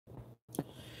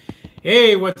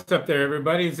Hey, what's up there,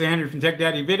 everybody? It's Andrew from Tech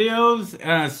Daddy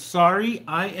Videos. Sorry,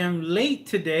 I am late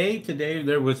today. Today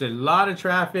there was a lot of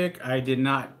traffic. I did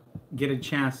not get a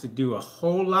chance to do a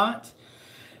whole lot.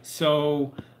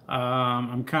 So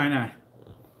I'm kind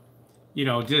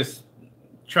of, just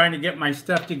trying to get my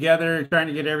stuff together, trying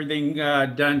to get everything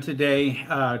done today.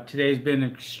 Today's been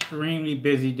an extremely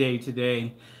busy day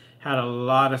today. Had a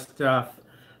lot of stuff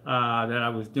that I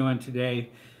was doing today.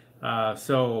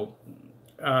 So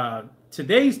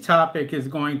today's topic is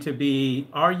going to be,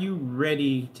 are you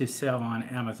ready to sell on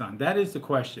Amazon? That is the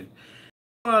question.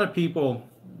 A lot of people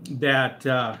that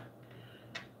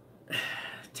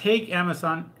take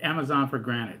Amazon for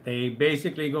granted. They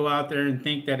basically go out there and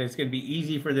think that it's going to be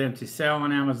easy for them to sell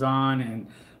on Amazon, and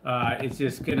it's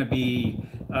just going to be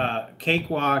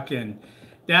cakewalk, and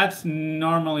that's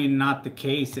normally not the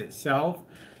case itself.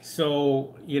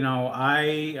 So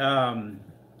I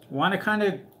want to kind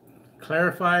of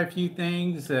clarify a few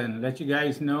things and let you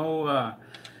guys know,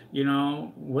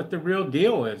 what the real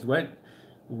deal is, what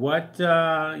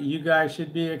you guys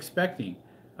should be expecting.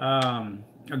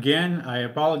 Again, I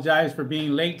apologize for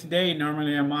being late today.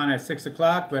 Normally I'm on at 6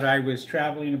 o'clock, but I was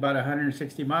traveling about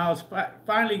 160 miles.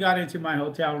 Finally got into my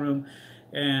hotel room,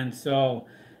 and so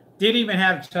didn't even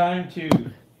have time to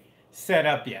set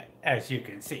up yet, as you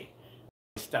can see.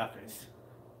 Stuff is,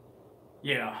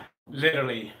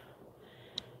 literally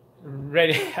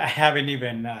ready. I haven't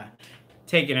even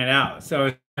taken it out. So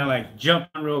it's kind of like jump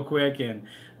on real quick and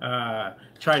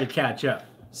try to catch up.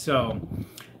 So,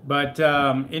 but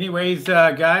anyways,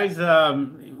 guys,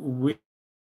 we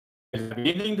have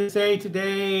anything to say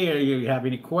today, or you have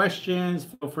any questions,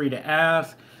 feel free to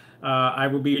ask. I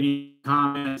will be reading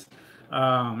comments.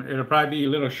 It'll probably be a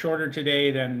little shorter today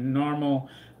than normal,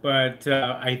 but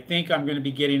I think I'm going to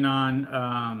be getting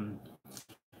on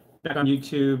back on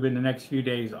YouTube in the next few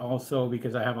days also,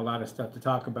 because I have a lot of stuff to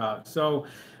talk about. So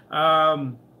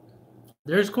um,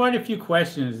 there's quite a few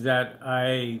questions that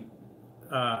I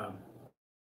uh,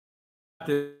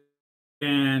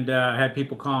 and had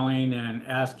people calling and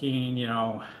asking,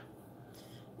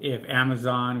 if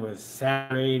Amazon was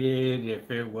saturated,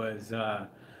 if it was um,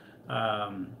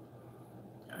 a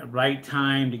right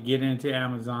time to get into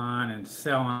Amazon and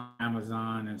sell on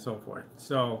Amazon and so forth.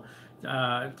 So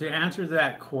to answer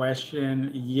that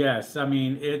question, yes, I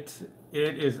mean it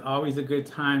is always a good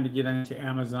time to get into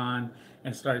Amazon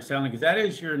and start selling, because that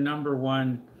is your number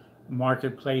one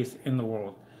marketplace in the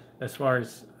world as far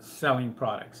as selling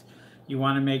products. You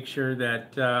want to make sure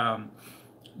that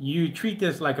you treat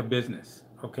this like a business,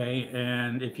 okay?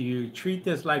 And if you treat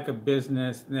this like a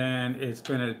business, then it's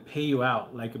going to pay you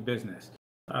out like a business.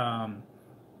 Um,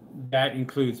 that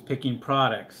includes picking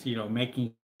products,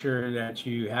 making sure that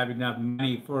you have enough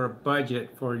money for a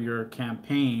budget for your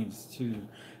campaigns to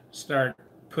start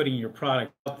putting your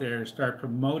product out there, start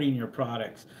promoting your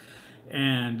products.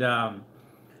 And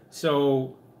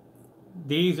so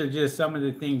these are just some of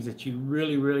the things that you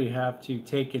really, really have to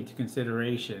take into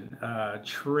consideration.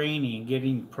 Training,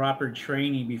 getting proper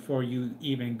training before you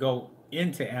even go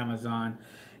into Amazon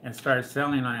and start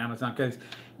selling on Amazon, because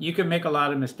you can make a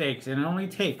lot of mistakes, and it only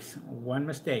takes one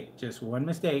mistake, just one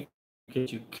mistake, to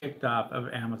get you kicked off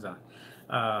of Amazon.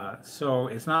 So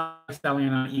it's not like selling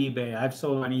on eBay. I've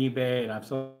sold on eBay and I've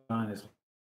sold on this.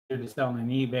 To sell on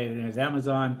eBay than is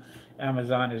Amazon.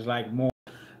 Amazon is like more.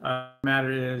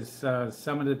 Matter is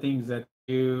some of the things that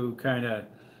you kind of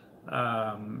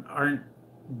aren't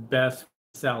best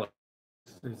sellers.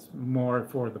 It's more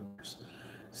for the buyers.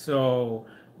 So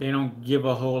they don't give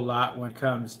a whole lot when it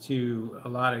comes to a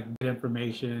lot of good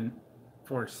information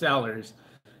for sellers.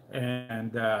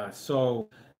 And so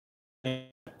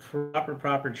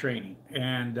proper training.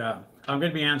 And I'm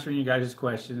going to be answering you guys'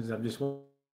 questions. I'm just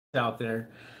out there.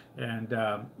 And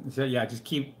so, yeah, just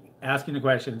keep asking the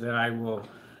questions, and I will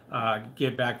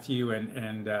get back to you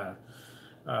and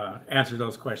answer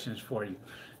those questions for you.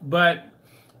 But,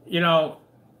 you know,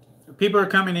 people are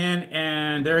coming in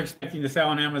and they're expecting to sell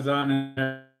on Amazon, and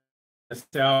they're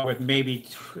sell with maybe,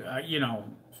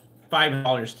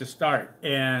 $5 to start.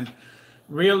 And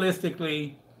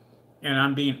realistically, and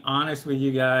I'm being honest with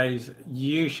you guys,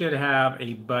 you should have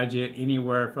a budget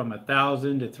anywhere from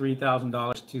 $1,000 to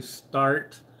 $3,000 to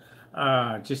start,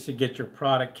 just to get your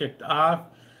product kicked off,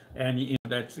 and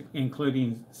that's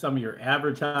including some of your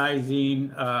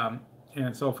advertising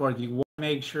and so forth. You want to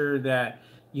make sure that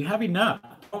you have enough.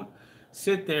 Don't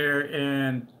sit there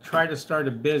and try to start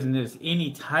a business,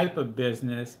 any type of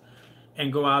business,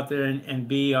 and go out there and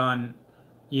be on,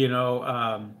 you know,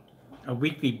 um, a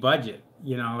weekly budget.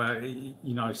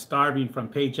 Starving from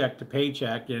paycheck to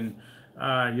paycheck, and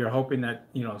you're hoping that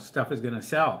stuff is going to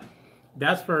sell.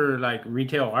 that's for like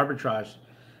retail arbitrage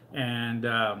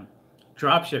and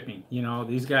drop shipping. You know,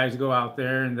 these guys go out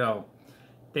there and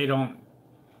they don't,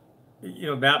 you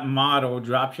know, that model,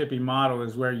 drop shipping model,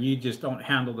 is where you just don't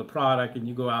handle the product and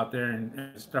you go out there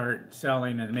and start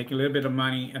selling and make a little bit of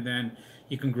money, and then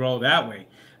you can grow that way.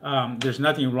 There's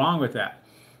nothing wrong with that,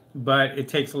 but it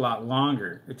takes a lot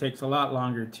longer. It takes a lot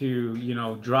longer to, you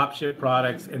know, drop ship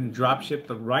products and drop ship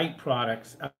the right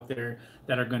products out there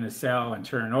that are going to sell and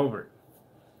turn over.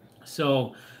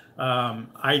 So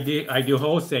I do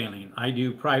wholesaling. I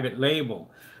do private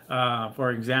label.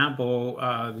 For example,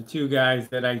 the two guys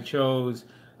that I chose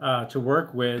to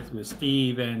work with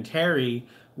Steve and Terry,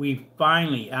 we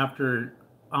finally, after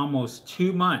almost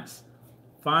 2 months,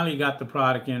 finally got the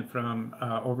product in from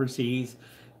overseas,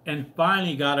 and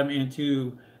finally got them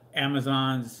into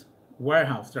Amazon's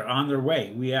warehouse. They're on their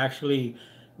way. We actually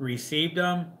received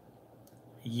them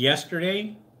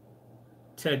yesterday,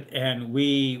 and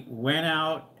we went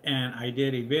out and I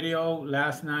did a video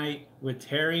last night with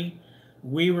Terry.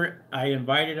 I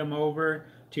invited him over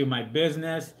to my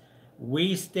business.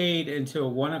 We stayed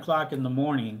until 1 o'clock in the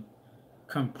morning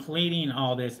completing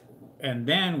all this, and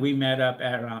then we met up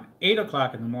at around 8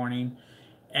 o'clock in the morning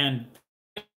and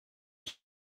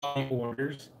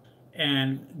orders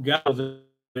and got those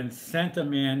and sent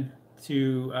them in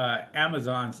to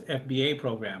Amazon's FBA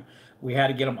program. We had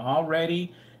to get them all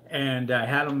ready and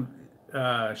had them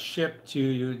shipped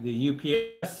to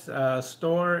the UPS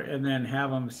store and then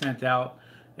have them sent out.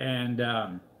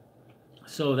 And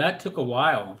so that took a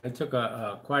while. It took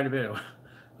quite a bit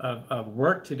of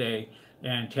work today.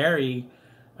 And Terry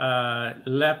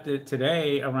left it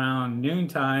today around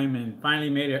noontime and finally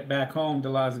made it back home to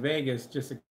Las Vegas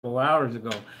just a couple hours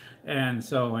ago. And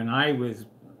I was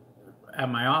at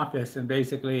my office, and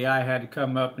basically I had to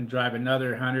come up and drive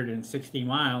another 160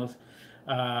 miles,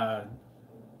 uh,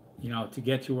 you know, to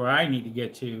get to where I need to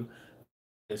get to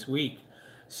this week.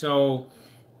 So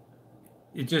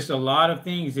it's just a lot of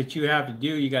things that you have to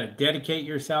do. You got to dedicate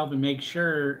yourself and make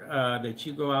sure that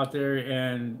you go out there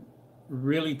and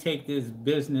really take this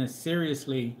business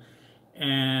seriously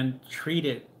and treat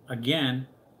it again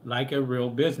like a real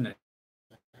business.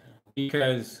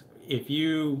 Because if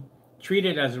you treat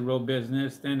it as a real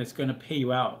business, then it's going to pay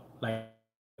you out like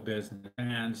a business.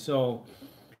 And so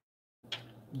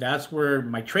that's where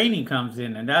my training comes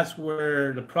in, and that's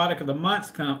where the product of the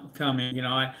months come in. You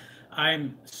know,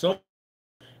 I'm so,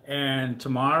 and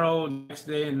tomorrow, next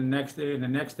day, and the next day, and the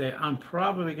next day, I'm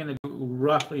probably going to do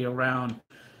roughly around,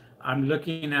 I'm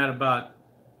looking at about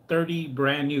 30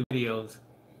 brand new videos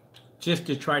just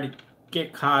to try to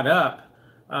get caught up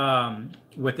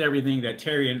with everything that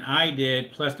Terry and I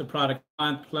did, plus the product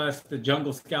month, plus the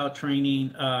Jungle Scout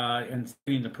training and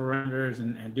setting the parameters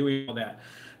and doing all that.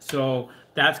 So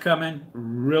that's coming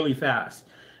really fast.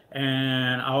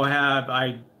 And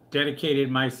I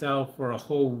dedicated myself for a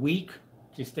whole week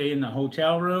to stay in the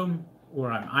hotel room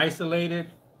where I'm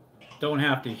isolated, don't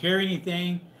have to hear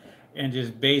anything, and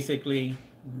just basically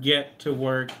get to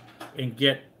work and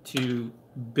get to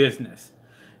business.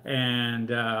 And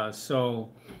so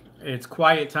it's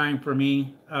quiet time for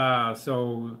me.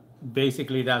 So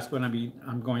basically that's going to be,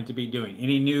 I'm going to be doing.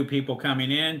 Any new people coming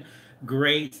in,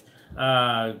 great.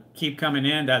 Keep coming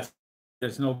in.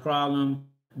 There's no problem.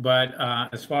 But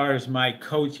as far as my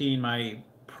coaching, my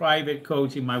private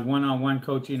coaching, my one-on-one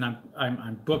coaching,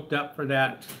 I'm booked up for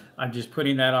that. I'm just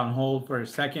putting that on hold for a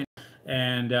second.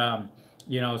 And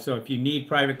you know, so if you need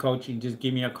private coaching, just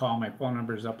give me a call. My phone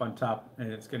number is up on top,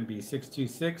 and it's going to be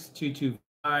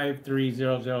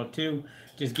 626-225-3002.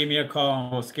 Just give me a call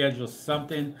and we'll schedule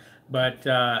something. But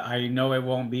I know it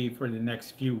won't be for the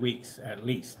next few weeks at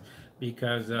least,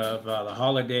 because of the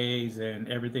holidays and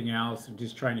everything else. I'm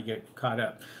just trying to get caught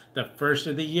up. The first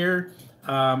of the year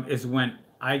is when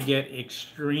I get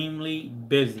extremely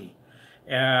busy.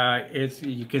 It's,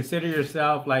 you consider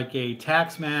yourself like a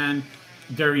tax man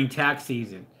during tax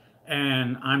season,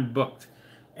 and I'm booked.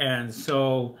 And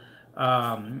so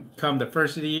come the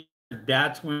first of the year,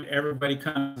 that's when everybody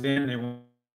comes in. They want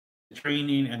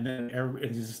training, and then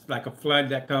it's just like a flood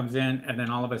that comes in, and then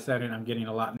all of a sudden I'm getting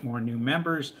a lot more new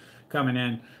members coming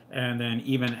in, and then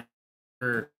even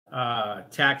after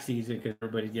tax season, because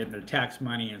everybody's getting their tax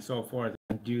money and so forth,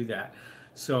 and do that.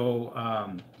 So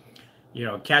you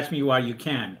know, catch me while you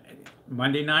can.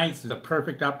 Monday nights is a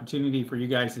perfect opportunity for you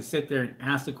guys to sit there and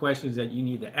ask the questions that you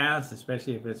need to ask,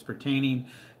 especially if it's pertaining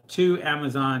to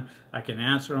Amazon. I can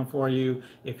answer them for you.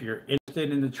 If you're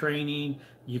interested in the training,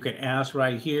 you can ask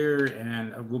right here,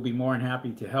 and we'll be more than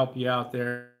happy to help you out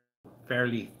there.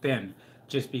 Fairly thin,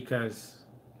 just because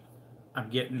I'm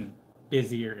getting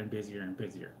busier and busier and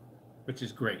busier. which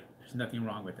is great. There's nothing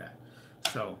wrong with that.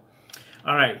 So,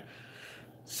 all right.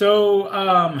 So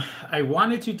I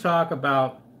wanted to talk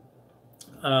about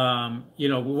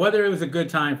whether it was a good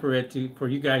time for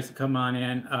you guys to come on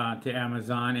in to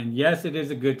Amazon. And yes, it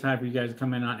is a good time for you guys to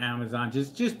come in on Amazon.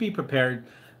 Just be prepared.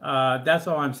 That's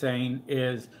all I'm saying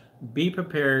is be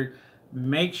prepared.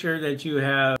 Make sure that you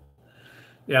have.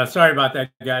 Yeah, sorry about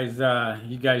that, guys.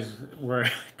 You guys were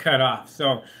cut off.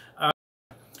 So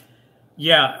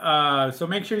so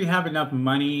make sure you have enough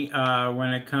money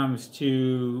when it comes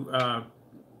to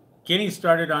getting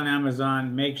started on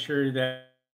Amazon. Make sure that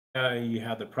you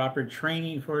have the proper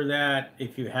training for that.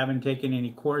 If you haven't taken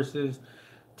any courses,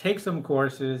 take some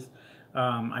courses.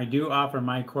 I do offer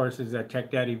my courses at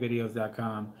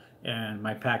techdaddyvideos.com, and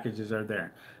my packages are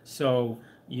there. So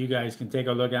you guys can take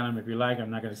a look at them if you like.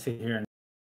 I'm not going to sit here and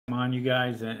on you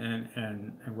guys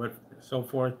and what so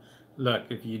forth. Look,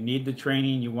 if you need the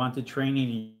training, you want the training,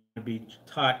 you want to be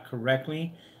taught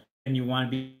correctly, and you want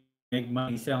to make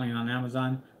money selling on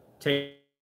Amazon, take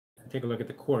a look at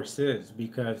the courses,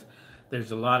 because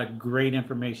there's a lot of great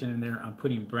information in there. I'm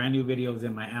putting brand new videos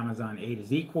in my Amazon A to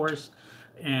Z course,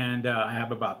 and I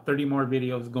have about 30 more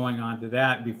videos going on to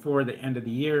that before the end of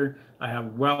the year. I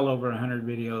have well over 100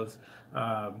 videos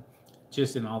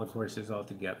just in all the courses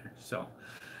altogether. So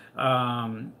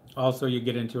also you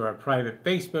get into our private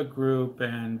Facebook group,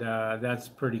 and that's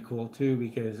pretty cool too,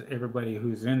 because everybody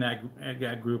who's in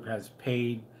that group has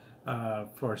paid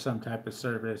for some type of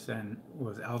service and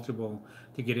was eligible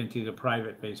to get into the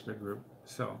private Facebook group.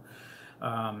 So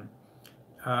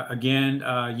again,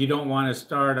 you don't want to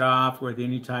start off with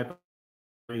any type of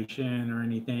corporation or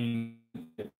anything.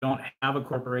 If you don't have a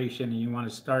corporation and you want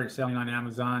to start selling on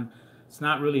Amazon, it's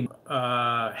not really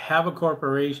have a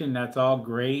corporation. That's all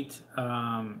great,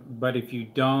 but if you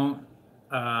don't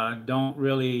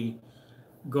really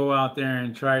go out there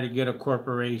and try to get a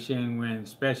corporation, when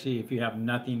especially if you have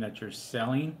nothing that you're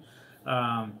selling.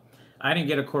 I didn't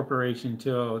get a corporation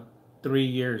until 3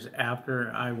 years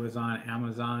after I was on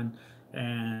Amazon,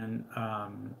 and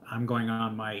I'm going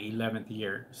on my 11th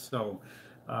year. So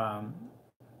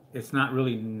it's not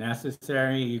really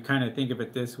necessary. You kind of think of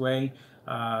it this way.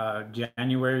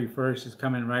 January 1st is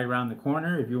coming right around the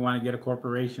corner. If you want to get a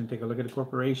corporation, take a look at a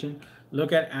corporation.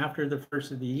 Look at after the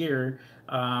first of the year,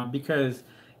 because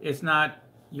it's not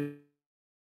your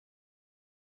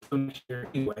year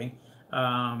anyway.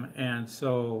 And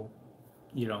so,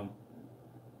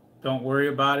 don't worry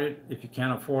about it. If you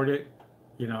can't afford it,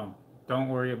 don't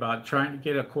worry about trying to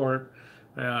get a corp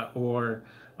or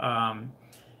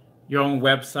your own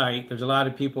website. There's a lot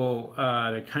of people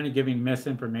that are kind of giving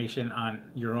misinformation on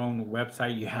your own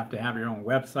website. You have to have your own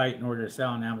website in order to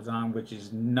sell on Amazon, which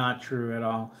is not true at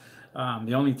all.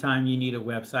 The only time you need a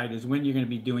website is when you're going to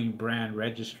be doing brand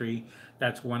registry.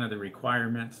 That's one of the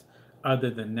requirements. Other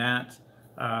than that,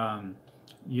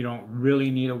 you don't really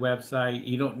need a website.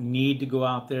 You don't need to go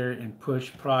out there and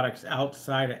push products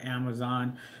outside of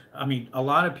Amazon. I mean, a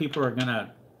lot of people are going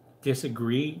to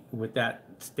disagree with that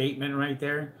statement right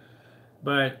there.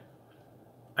 But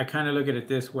I kind of look at it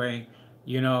this way,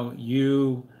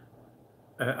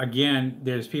 again,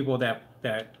 there's people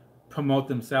that promote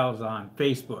themselves on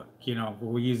Facebook.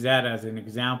 We'll use that as an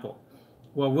example.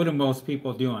 Well, what do most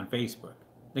people do on Facebook?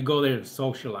 They go there to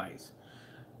socialize.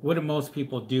 What do most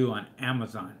people do on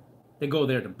Amazon? They go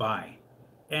there to buy.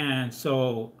 And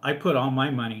so I put all my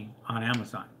money on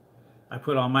Amazon. I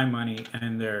put all my money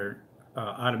in their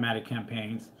automatic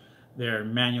campaigns, their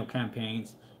manual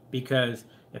campaigns, because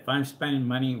if I'm spending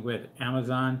money with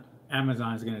Amazon,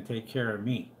 Amazon is going to take care of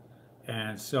me.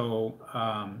 And so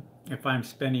if I'm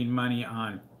spending money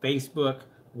on Facebook,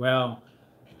 well,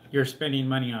 you're spending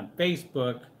money on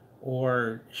Facebook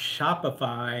or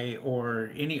Shopify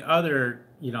or any other,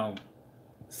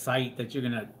 site that you're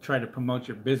going to try to promote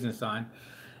your business on.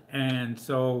 And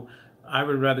so I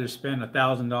would rather spend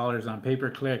 $1,000 on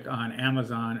pay-per-click on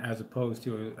Amazon as opposed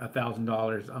to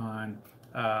 $1,000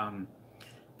 on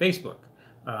Facebook,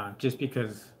 just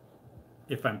because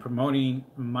if I'm promoting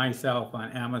myself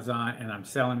on Amazon and I'm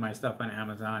selling my stuff on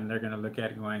Amazon, they're going to look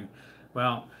at it going,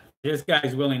 well, this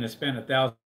guy's willing to spend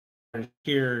 $1,000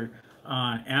 here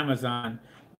on Amazon.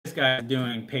 This guy's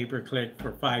doing pay-per-click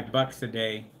for $5 a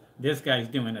day. This guy's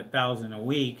doing 1,000 a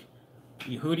week.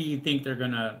 Who do you think they're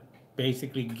going to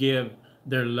basically give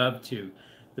their love to?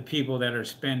 The people that are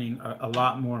spending a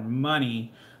lot more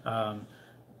money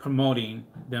promoting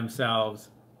themselves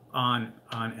on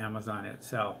Amazon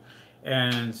itself.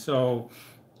 And so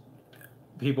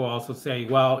people also say,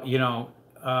 well,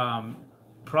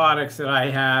 products that I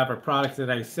have or products that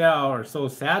I sell are so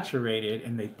saturated,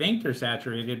 and they think they're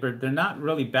saturated, but they're not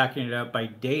really backing it up by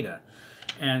data.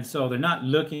 And so they're not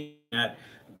looking at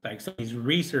like some of these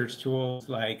research tools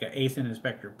like ASIN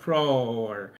Inspector Pro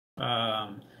or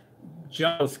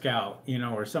Jungle Scout, you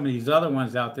know, or some of these other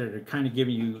ones out there that are kind of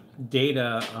giving you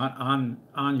data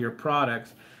on your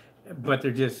products, but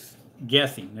they're just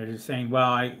guessing. They're just saying,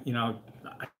 well, I have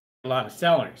a lot of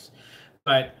sellers,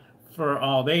 but for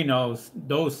all they know,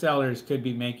 those sellers could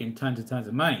be making tons and tons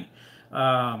of money.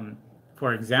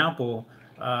 For example,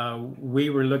 we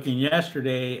were looking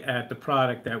yesterday at the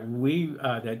product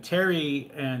that Terry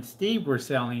and Steve were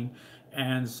selling,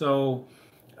 and so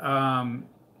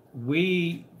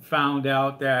we found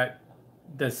out that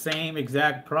the same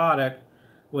exact product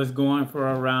was going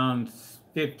for around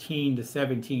 $15 to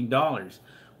 $17.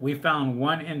 We found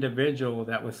one individual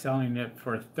that was selling it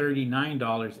for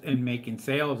 $39 and making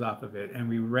sales off of it. And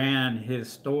we ran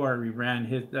his store, we ran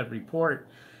his report,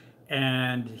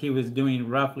 and he was doing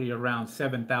roughly around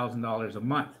 $7,000 a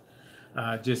month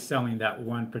just selling that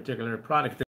one particular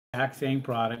product, the exact same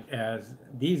product as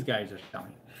these guys are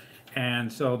selling.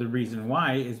 And so the reason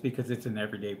why is because it's an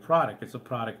everyday product. It's a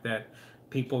product that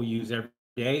people use every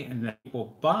day and that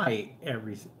people buy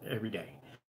every day.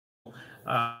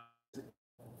 Uh,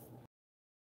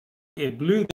 it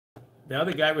blew. The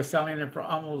other guy was selling it for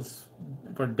almost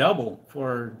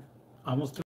for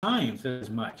almost 2 times as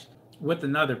much. With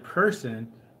another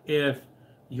person, if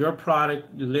your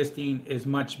product listing is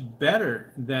much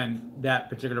better than that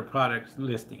particular product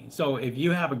listing. So if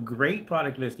you have a great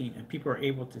product listing and people are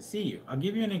able to see you, I'll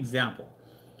give you an example.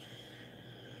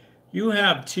 You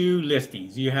have two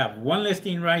listings. You have one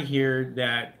listing right here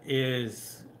that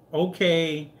is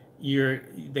okay.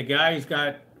 The guy's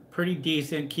got pretty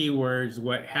decent keywords,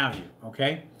 what have you,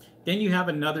 okay? Then you have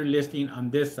another listing on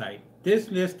this site. This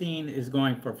listing is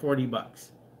going for 40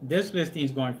 bucks. This listing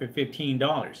is going for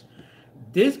 $15.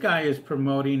 This guy is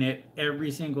promoting it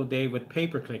every single day with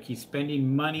pay-per-click. He's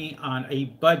spending money on a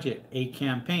budget, a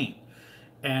campaign.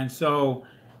 And so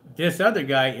this other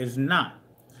guy is not.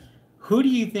 Who do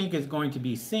you think is going to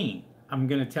be seen? I'm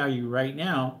going to tell you right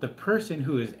now, the person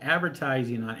who is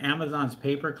advertising on Amazon's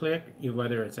pay-per-click,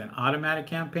 whether it's an automatic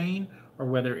campaign or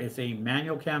whether it's a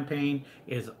manual campaign,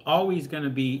 is always going to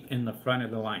be in the front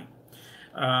of the line.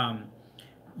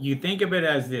 You think of it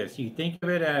as this. You think of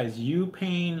it as you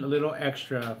paying a little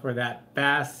extra for that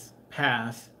fast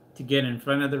pass to get in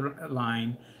front of the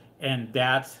line, and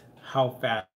that's how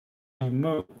fast you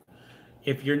move.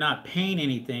 If you're not paying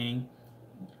anything,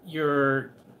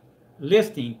 your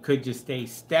listing could just stay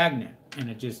stagnant and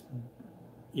it just,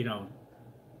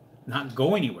 not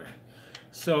go anywhere.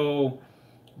 So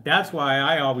that's why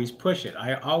I always push it.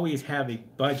 I always have a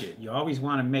budget. You always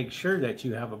want to make sure that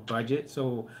you have a budget,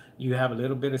 so you have a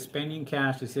little bit of spending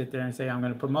cash to sit there and say, I'm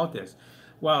going to promote this.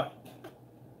 Well,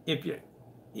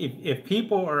 if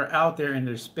people are out there and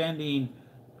they're spending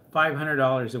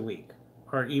 $500 a week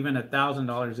or even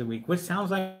 $1,000 a week, which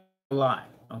sounds like a lot,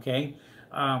 okay?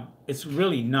 It's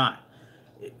really not.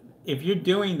 If you're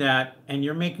doing that and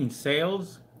you're making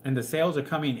sales and the sales are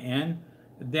coming in,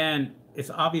 then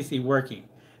it's obviously working.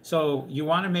 So you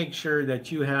want to make sure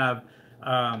that you have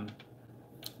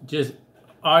just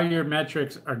all your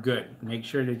metrics are good. Make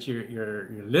sure that your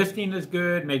listing is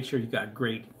good. Make sure you got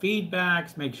great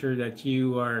feedbacks. Make sure that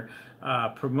you are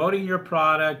promoting your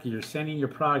product. You're sending your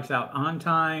products out on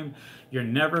time. You're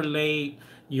never late.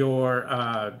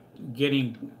 You're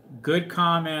getting good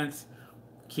comments.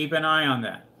 Keep an eye on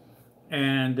that.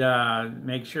 And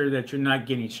make sure that you're not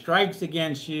getting strikes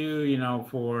against you,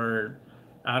 for,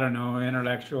 I don't know,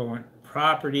 intellectual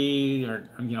property or,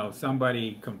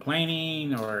 somebody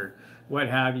complaining or what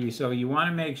have you. So you want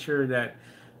to make sure that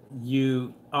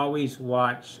you always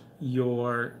watch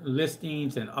your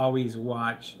listings and always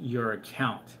watch your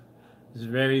account. It's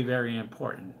very, very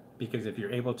important, because if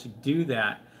you're able to do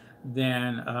that,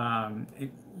 then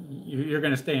you're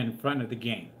going to stay in front of the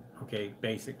game, okay,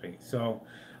 basically. So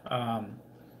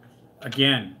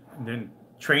again, then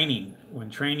training. When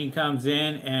training comes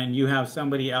in and you have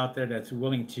somebody out there that's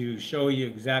willing to show you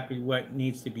exactly what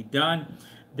needs to be done,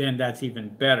 then that's even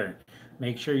better.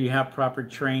 Make sure you have proper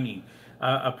training.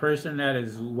 A person that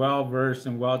is well versed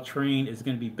and well trained is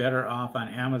going to be better off on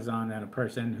Amazon than a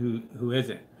person who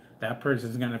isn't. That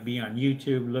person is going to be on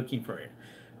YouTube looking for it.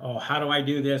 Oh, how do I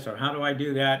do this or how do I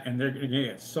do that? And they're going to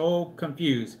get so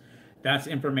confused. That's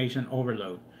information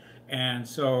overload. And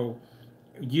so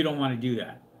you don't want to do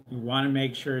that. You want to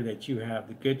make sure that you have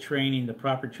the good training, the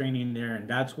proper training there. And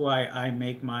that's why I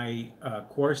make my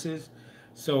courses,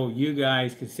 so you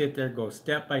guys can sit there, go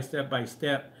step by step by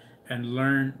step, and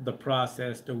learn the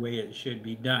process the way it should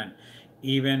be done.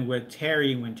 Even with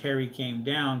Terry, when Terry came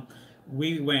down,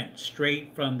 we went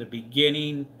straight from the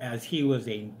beginning as he was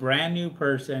a brand new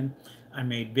person. I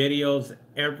made videos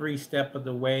every step of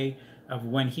the way of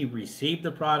when he received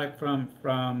the product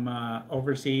from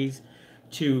overseas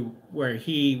to where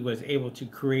he was able to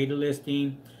create a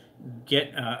listing,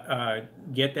 get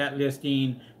get that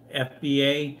listing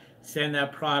FBA, send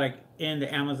that product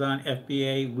into Amazon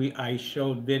FBA. I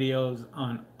showed videos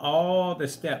on all the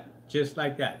steps, just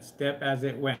like that, step as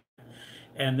it went,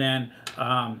 and then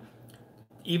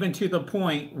even to the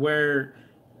point where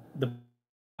the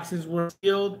boxes were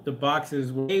sealed, the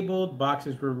boxes were labeled,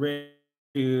 boxes were ready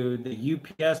to the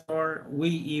UPS store. We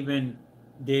even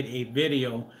did a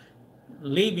video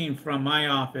leaving from my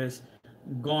office,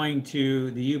 going to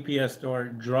the UPS store,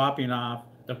 dropping off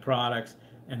the products,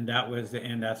 and that was the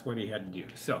end. That's what he had to do.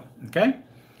 So, okay.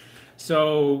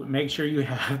 So make sure you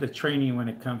have the training when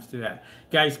it comes to that.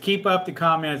 Guys, keep up the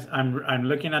comments. I'm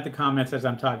looking at the comments as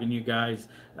I'm talking to you guys.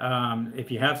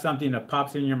 If you have something that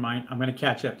pops in your mind, I'm going to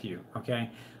catch up to you, okay?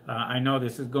 I know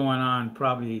this is going on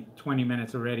probably 20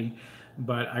 minutes already,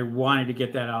 but I wanted to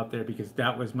get that out there because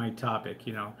that was my topic,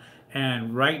 you know.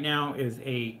 And right now is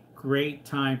a great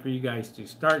time for you guys to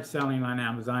start selling on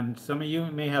Amazon. Some of you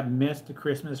may have missed the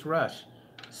Christmas rush.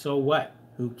 So what?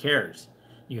 Who cares?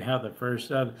 You have the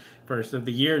first of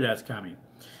the year that's coming.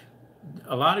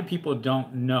 A lot of people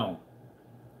don't know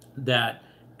that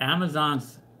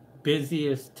Amazon's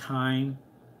busiest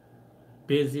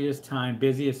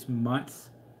months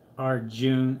are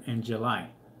June and July.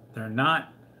 They're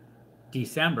not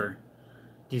December.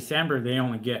 December, they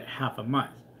only get half a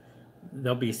month.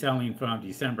 They'll be selling from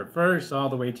December 1st all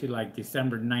the way to like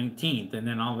December 19th, and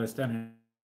then all of a sudden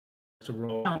to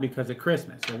roll down because of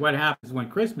Christmas. So what happens when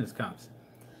Christmas comes?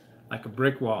 Like a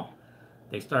brick wall.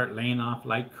 They start laying off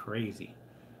like crazy.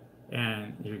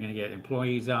 And you're going to get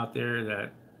employees out there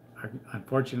that are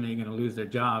unfortunately going to lose their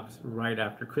jobs right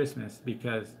after Christmas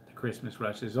because the Christmas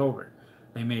rush is over.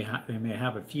 They may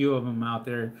have a few of them out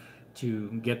there to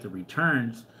get the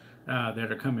returns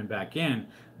that are coming back in,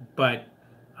 but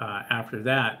after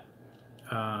that,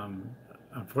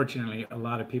 unfortunately, a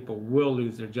lot of people will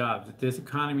lose their jobs. This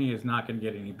economy is not going to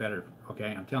get any better.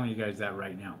 Okay, I'm telling you guys that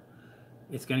right now.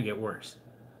 It's going to get worse.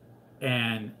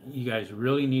 And you guys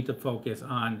really need to focus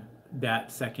on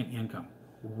that second income.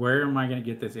 Where am I going to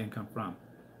get this income from?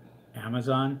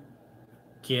 Amazon,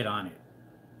 get on it.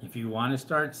 If you want to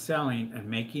start selling and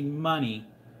making money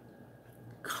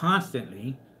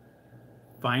constantly,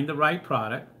 find the right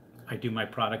product. I do my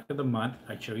product of the month.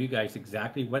 I show you guys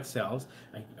exactly what sells.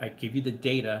 I give you the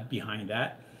data behind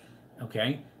that.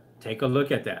 Okay, take a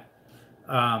look at that.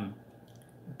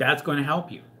 That's going to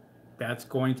help you. That's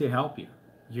going to help you.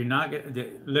 You're not going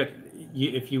to look.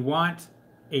 If you want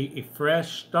a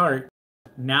fresh start,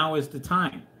 now is the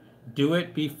time. Do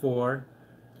it before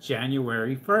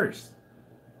January 1st.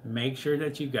 Make sure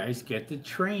that you guys get the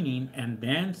training and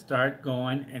then start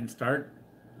going and start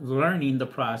learning the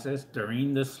process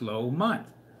during the slow month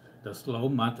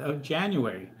of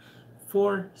January.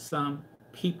 For some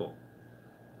people.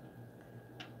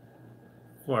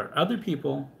 For other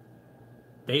people,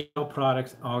 they sell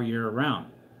products all year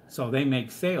round. So they make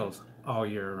sales all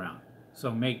year round. So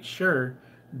make sure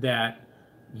that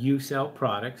you sell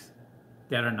products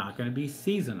that are not going to be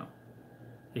seasonal.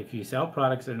 If you sell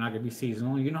products that are not going to be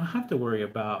seasonal, you don't have to worry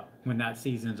about when that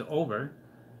season's over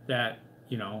that,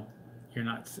 you know,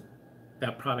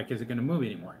 that product isn't going to move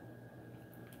anymore.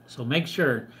 So make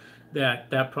sure that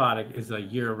that product is a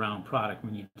year-round product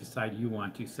when you decide you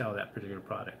want to sell that particular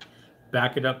product.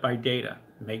 Back it up by data.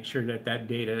 Make sure that that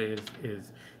data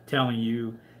is telling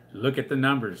you, look at the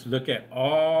numbers, look at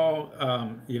all,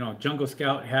 Jungle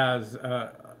Scout has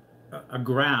a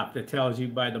graph that tells you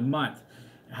by the month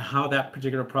how that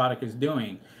particular product is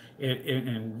doing.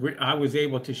 I was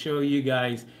able to show you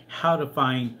guys how to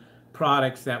find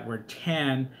products that were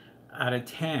 10 out of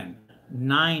 10,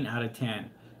 9 out of 10,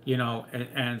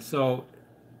 and so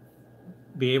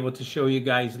be able to show you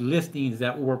guys listings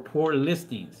that were poor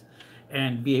listings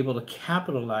and be able to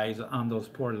capitalize on those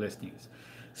poor listings.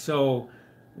 So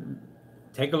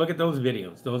take a look at those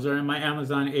videos. Those are in my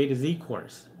Amazon A to Z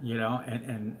course,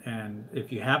 and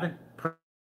if you haven't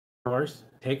course,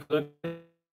 take a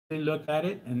look at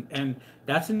it, and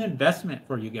that's an investment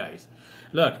for you guys.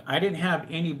 Look, I didn't have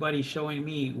anybody showing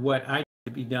me what I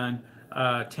could be done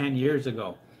 10 years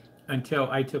ago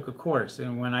until I took a course.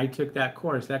 And when I took that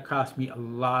course, that cost me a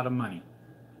lot of money.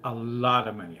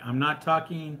 I'm not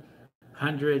talking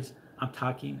hundreds, I'm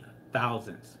talking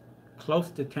thousands, close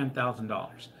to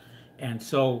 $10,000. And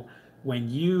so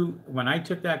when I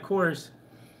took that course,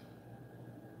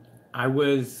 I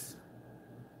was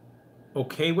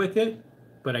okay with it,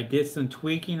 but I did some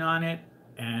tweaking on it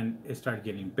and it started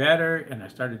getting better and I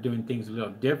started doing things a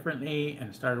little differently and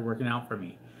it started working out for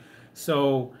me.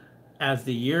 So as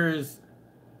the years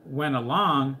went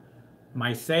along,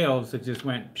 my sales it just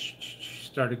went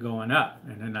started going up,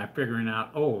 and then I figuring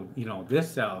out, oh, this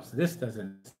sells, this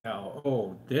doesn't sell.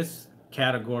 Oh, this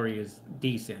category is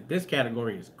decent. This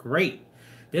category is great.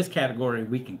 This category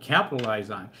we can capitalize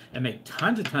on and make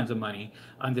tons of money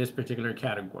on this particular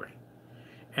category.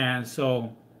 And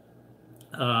so,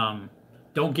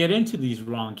 don't get into these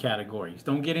wrong categories.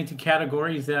 Don't get into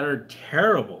categories that are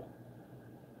terrible.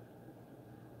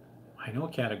 I know a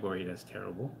category that's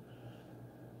terrible.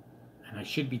 And I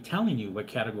should be telling you what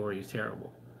category is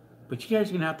terrible. But you guys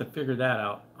are going to have to figure that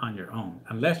out on your own,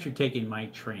 unless you're taking my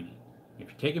training. If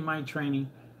you're taking my training,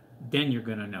 then you're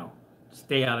going to know.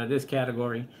 Stay out of this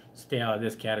category, stay out of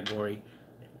this category,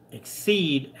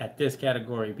 exceed at this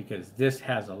category because this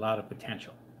has a lot of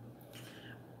potential.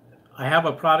 I have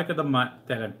a product of the month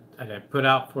that I put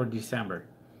out for December.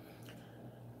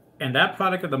 And that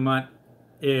product of the month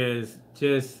is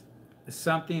just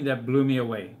something that blew me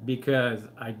away because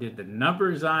I did the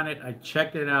numbers on it. I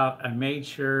checked it out. I made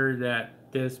sure that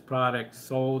this product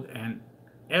sold and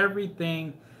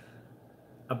everything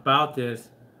about this.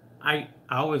 I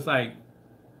was like,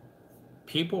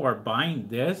 people are buying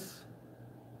this,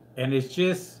 and it's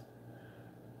just,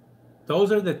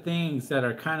 those are the things that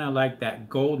are kind of like that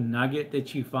gold nugget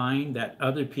that you find that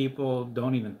other people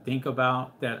don't even think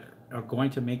about that are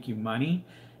going to make you money.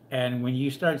 And when you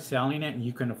start selling it and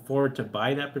you can afford to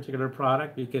buy that particular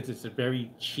product because it's a very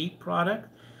cheap product,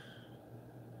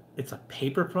 it's a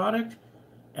paper product,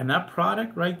 and that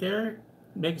product right there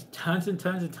makes tons and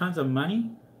tons of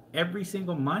money every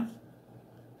single month.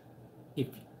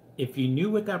 If you knew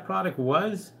what that product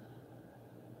was,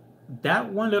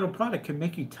 that one little product can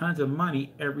make you tons of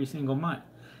money every single month.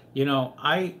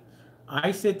 I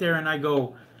sit there and I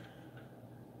go,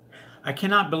 I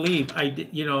cannot believe I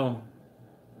did,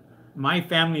 my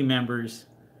family members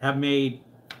have made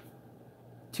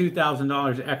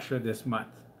 $2,000 extra this month,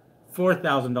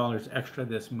 $4,000 extra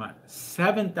this month,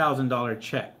 $7,000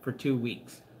 check for 2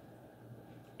 weeks.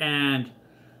 And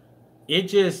it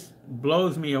just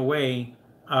blows me away.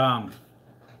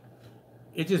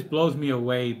 It just blows me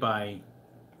away by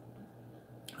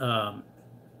the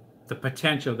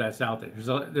potential that's out there.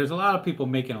 There's a lot of people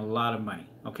making a lot of money,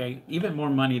 okay? Even more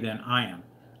money than I am.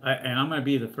 And I'm going to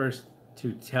be the first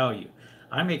to tell you,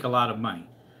 I make a lot of money,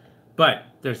 but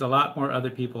there's a lot more other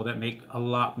people that make a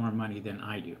lot more money than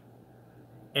I do.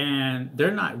 And they're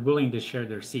not willing to share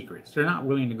their secrets. They're not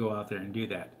willing to go out there and do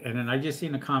that. And then I just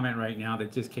seen a comment right now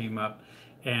that just came up,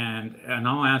 and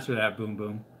I'll answer that, boom,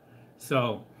 boom.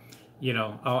 So,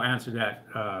 I'll answer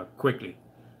that quickly.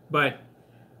 But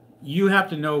you have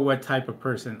to know what type of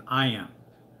person I am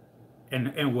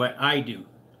and what I do.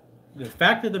 The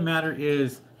fact of the matter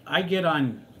is, I get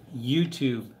on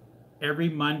YouTube every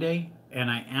Monday and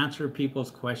I answer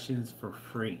people's questions for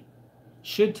free.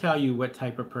 Should tell you what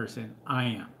type of person I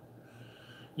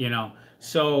am.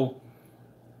 So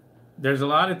there's a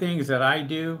lot of things that I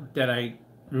do that I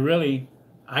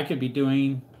could be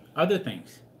doing other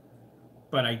things,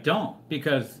 but I don't,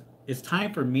 because it's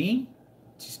time for me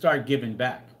to start giving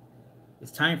back.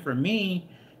 It's time for me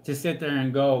to sit there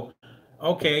and go,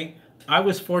 okay, I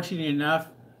was fortunate enough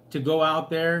to go out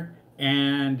there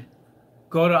and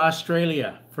go to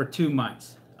Australia for 2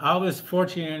 months. I was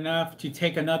fortunate enough to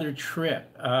take another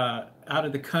trip out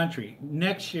of the country.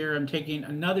 Next year, I'm taking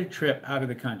another trip out of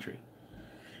the country.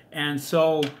 And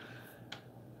so,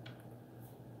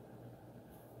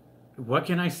 what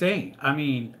can I say? I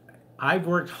mean, I've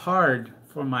worked hard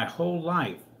for my whole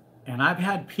life, and I've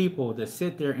had people that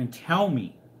sit there and tell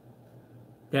me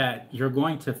that you're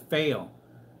going to fail.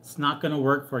 It's not going to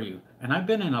work for you. And I've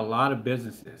been in a lot of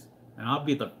businesses, and I'll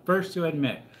be the first to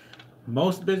admit,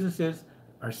 most businesses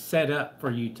are set up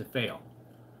for you to fail.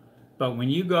 But when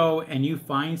you go and you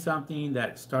find something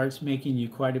that starts making you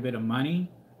quite a bit of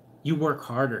money, you work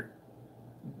harder.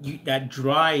 That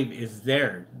drive is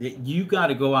there. That you got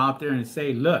to go out there and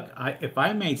say, look, if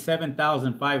I made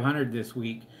 $7,500 this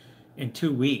week in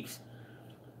 2 weeks,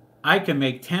 I can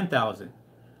make $10,000.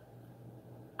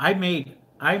 I made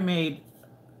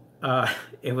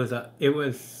it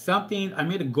was something. I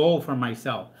made a goal for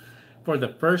myself for the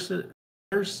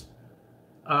first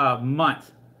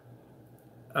month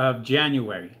of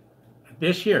January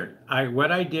this year.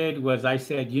 What I did was I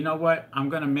said, you know what? I'm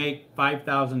going to make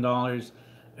 $5,000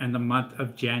 in the month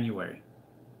of January.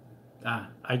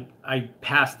 I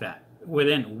passed that.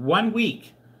 within 1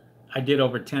 week, I did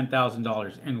over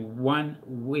 $10,000 in 1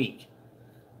 week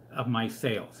of my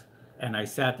sales. And I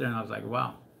sat there and I was like,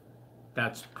 wow,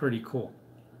 that's pretty cool.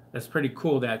 That's pretty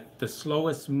cool that the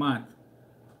slowest month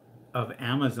of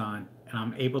Amazon, and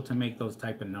I'm able to make those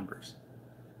type of numbers.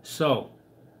 So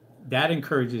that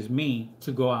encourages me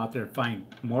to go out there and find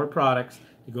more products,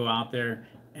 to go out there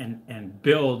and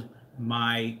build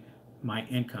my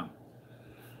income.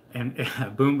 And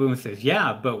Boom Boom says,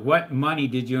 yeah, but what money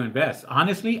did you invest?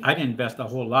 Honestly, I didn't invest a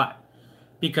whole lot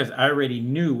because I already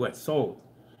knew what sold.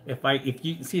 If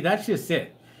you see, that's just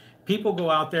it. People go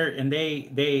out there and they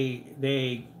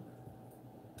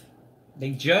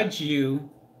judge you,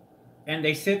 and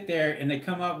they sit there and they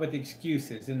come up with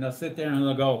excuses, and they'll sit there and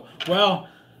they'll go, well,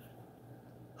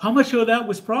 how much of that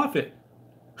was profit?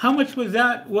 How much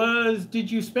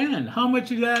did you spend? How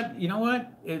much of that, you know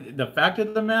what? The fact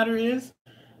of the matter is,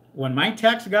 when my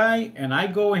tax guy and I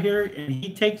go here and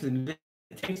he takes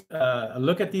a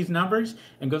look at these numbers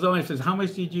and goes on and says, how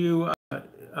much did you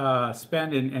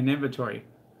spend in inventory?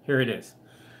 Here it is.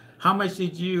 How much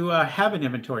did you have in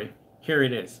inventory? Here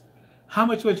it is. How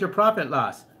much was your profit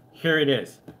loss? Here it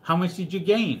is. How much did you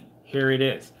gain? Here it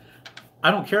is.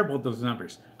 I don't care about those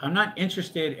numbers. I'm not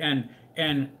interested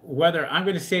in whether I'm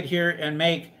going to sit here and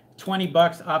make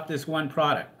 $20 off this one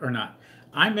product or not.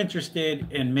 I'm interested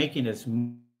in making as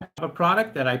much of a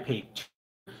product that I paid.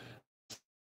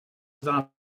 My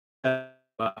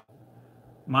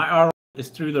ROI is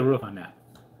through the roof on that.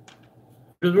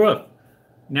 Through the roof.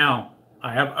 Now,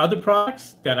 I have other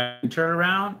products that I can turn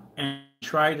around and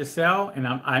try to sell, and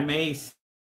I may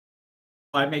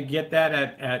get that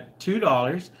at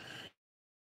 $2,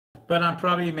 but I'm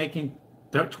probably making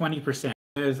 20%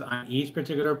 on each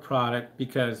particular product,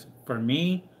 because for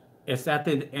me, it's at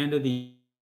the end of the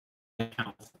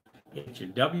account. It's your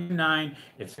W-9,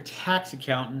 it's a tax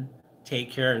accountant,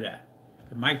 take care of that.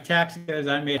 If my tax says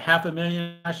I made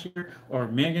 $500,000 last year, or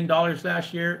 $1 million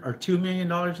last year, or $2 million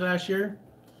last year,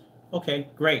 okay,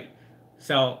 great.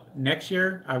 So next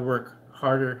year I work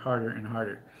harder and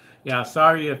harder. Yeah,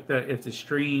 sorry if the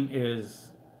stream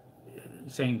is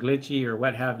saying glitchy or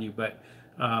what have you, but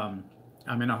I'm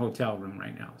in a hotel room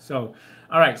right now. So,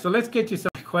 all right, so let's get you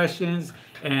some questions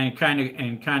and kind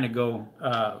of go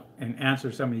and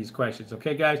answer some of these questions.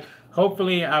 Okay, guys.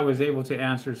 Hopefully, I was able to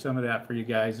answer some of that for you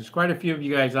guys. There's quite a few of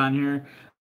you guys on here.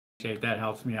 That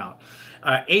helps me out.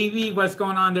 AV, what's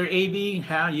going on there, AV?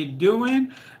 How you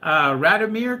doing?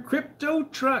 Radomir, Crypto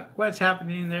Truck, what's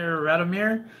happening there,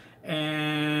 Radomir?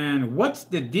 And what's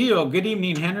the deal? Good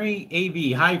evening, Henry.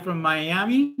 AV, hi from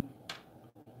Miami.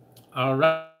 All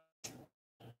right.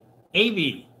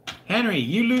 AV, Henry,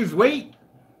 you lose weight?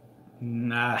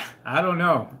 Nah, I don't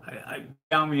know.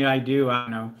 Tell me I do. I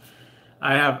don't know.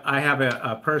 I have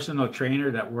a personal trainer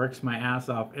that works my ass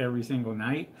off every single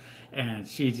night, and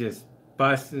she just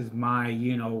busts my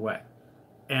you know what.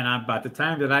 And by the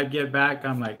time that I get back,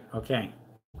 I'm like, okay,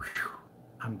 whew,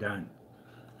 I'm done.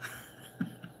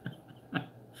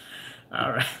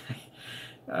 All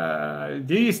right.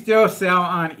 Do you still sell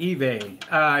on eBay?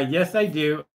 Yes, I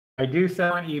do. I do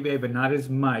sell on eBay, but not as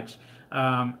much.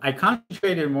 I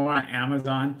concentrated more on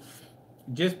Amazon,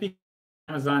 just because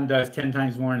Amazon does 10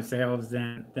 times more in sales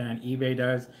than eBay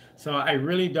does. So I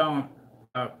really don't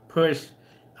push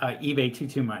eBay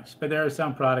too much. But there are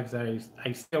some products that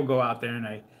I still go out there and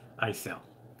I sell.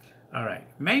 All right.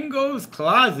 Mango's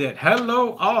Closet.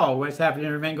 Hello, all. What's happening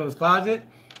in Mango's Closet?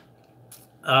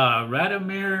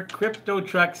 Radomir Crypto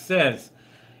Truck says,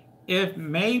 if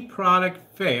May product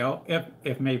fail,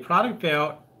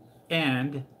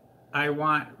 and I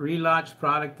want relaunch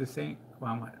product the same,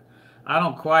 well, I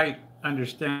don't quite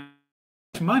understand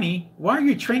money. Why are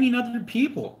you training other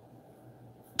people?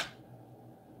 I've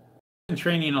been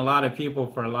training a lot of people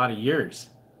for a lot of years.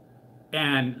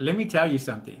 And let me tell you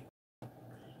something.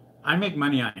 I make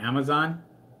money on Amazon.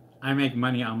 I make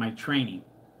money on my training.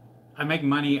 I make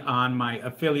money on my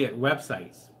affiliate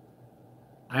websites.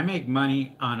 I make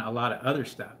money on a lot of other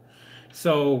stuff.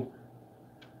 So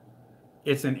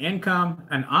it's an income.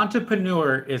 An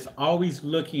entrepreneur is always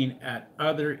looking at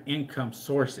other income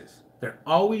sources. They're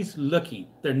always looking.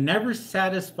 They're never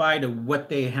satisfied of what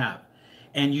they have.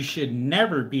 And you should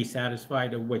never be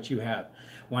satisfied of what you have.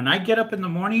 When I get up in the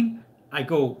morning, I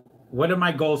go, what are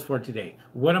my goals for today?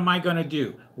 What am I going to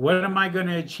do? What am I going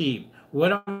to achieve?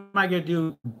 What am I going to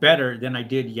do better than I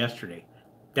did yesterday?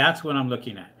 That's what I'm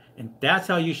looking at. And that's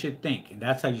how you should think. And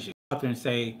that's how you should go out there and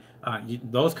say,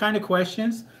 those kind of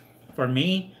questions, for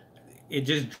me, it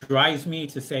just drives me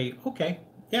to say, okay,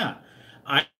 yeah,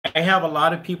 I have a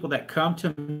lot of people that come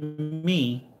to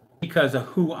me because of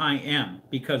who I am,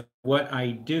 because of what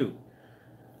I do.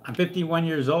 I'm 51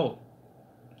 years old.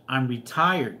 I'm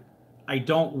retired. I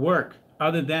don't work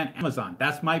other than Amazon.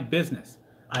 That's my business.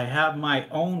 I have my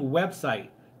own website,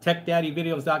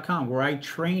 techdaddyvideos.com, where I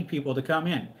train people to come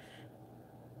in.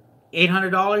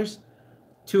 $800,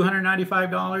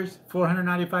 $295,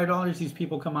 $495. These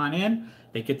people come on in,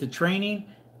 they get the training,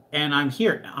 and I'm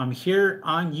here. I'm here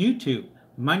on YouTube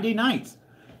Monday nights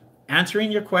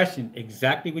answering your question,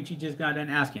 exactly what you just got done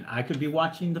asking. I could be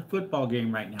watching the football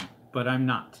game right now, but I'm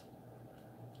not.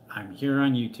 I'm here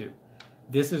on YouTube.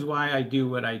 This is why I do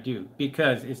what I do,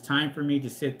 because it's time for me to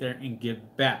sit there and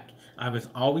give back. I was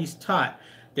always taught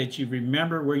that you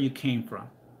remember where you came from.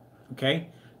 Okay?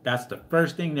 That's the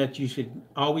first thing that you should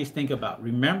always think about.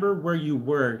 Remember where you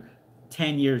were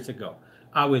 10 years ago.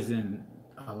 I was in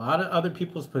a lot of other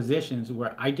people's positions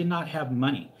where I did not have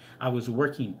money. I was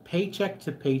working paycheck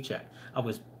to paycheck. I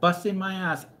was busting my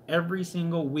ass every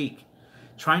single week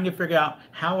trying to figure out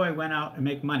how I went out and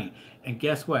make money. And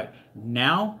guess what?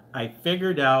 Now I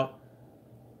figured out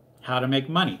how to make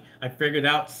money. I figured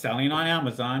out selling on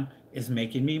Amazon is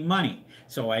making me money.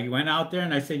 So I went out there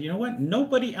and I said, you know what?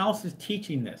 Nobody else is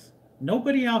teaching this.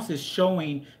 Nobody else is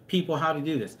showing people how to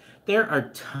do this. There are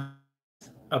tons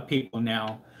of people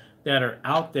now that are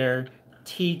out there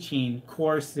teaching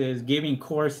courses, giving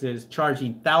courses,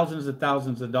 charging thousands of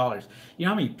dollars. You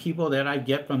know how many people that I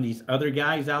get from these other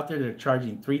guys out there that are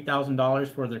charging $3,000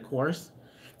 for their course?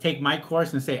 Take my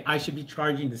course and say I should be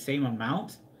charging the same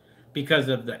amount because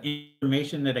of the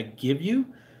information that I give you.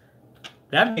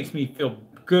 That makes me feel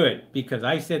good, because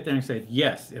I sit there and say,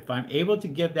 yes, if I'm able to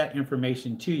give that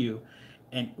information to you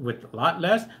and with a lot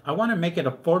less, I want to make it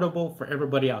affordable for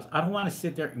everybody else. I don't want to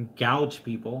sit there and gouge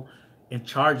people and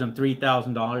charge them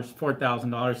 $3,000, $4,000,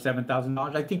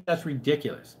 $7,000. I think that's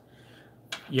ridiculous.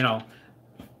 You know,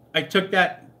 I took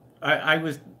that, I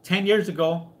was 10 years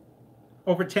ago,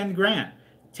 over 10 grand,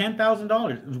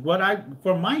 $10,000 is what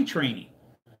for my training.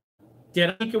 Did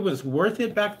I think it was worth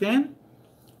it back then?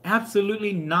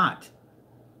 Absolutely not.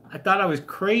 I thought I was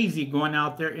crazy going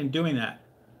out there and doing that.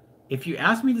 If you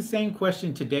ask me the same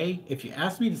question today, if you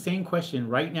ask me the same question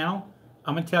right now,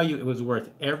 I'm going to tell you it was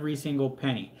worth every single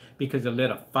penny, because it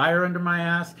lit a fire under my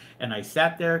ass. And I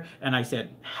sat there and I said,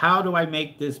 how do I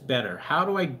make this better? How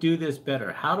do I do this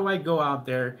better? How do I go out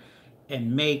there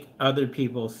and make other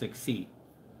people succeed?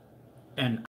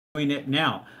 And I'm doing it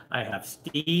now. I have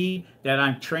Steve that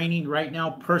I'm training right now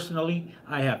personally.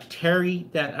 I have Terry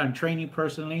that I'm training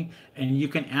personally. And you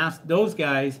can ask those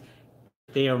guys,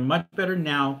 they are much better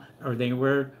now or they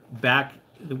were back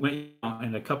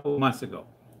in a couple of months ago.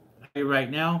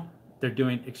 Right now, they're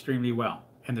doing extremely well,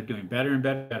 and they're doing better and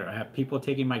better and better. I have people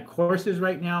taking my courses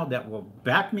right now that will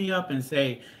back me up and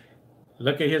say,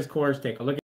 look at his course, take a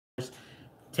look at his course,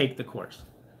 take the course.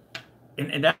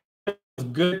 And that's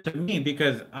good to me,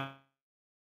 because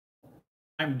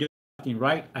I'm doing something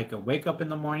right. I can wake up in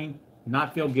the morning,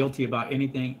 not feel guilty about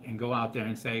anything, and go out there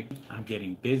and say, I'm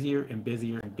getting busier and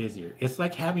busier and busier. It's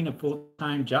like having a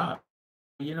full-time job.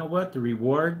 You know what? The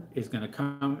reward is going to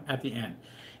come at the end.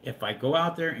 If I go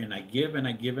out there and I give and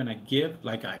I give and I give,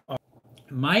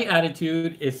 my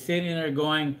attitude is sitting there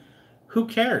going, who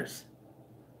cares?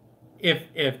 If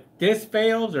this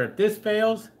fails or if this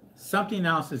fails, something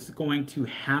else is going to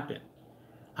happen.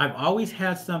 I've always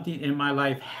had something in my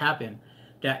life happen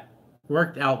that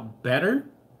worked out better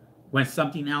when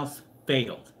something else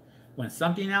failed. When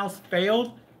something else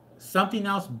failed, something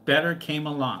else better came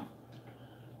along.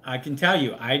 I can tell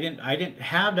you, I didn't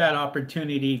have that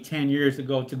opportunity 10 years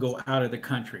ago to go out of the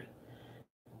country.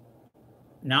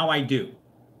 Now I do.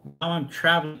 Now I'm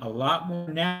traveling a lot more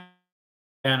now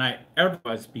than I ever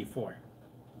was before.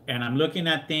 And I'm looking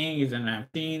at things and I'm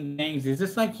seeing things. It's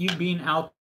just like you being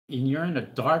out and you're in a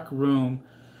dark room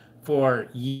for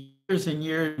years and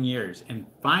years and years. And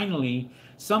finally,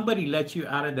 somebody lets you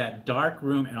out of that dark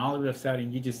room, and all of a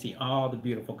sudden you just see all the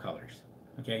beautiful colors.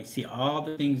 Okay, see all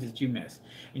the things that you missed.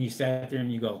 And you sat there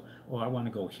and you go, oh, I want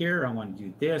to go here. I want to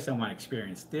do this. I want to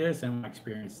experience this. I want to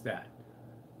experience that.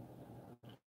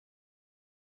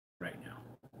 Right now.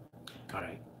 All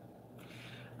right.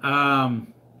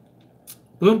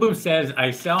 Boom Boom says,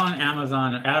 I sell on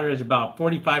Amazon an average about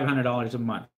 $4,500 a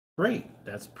month. Great.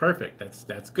 That's perfect.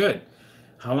 That's good.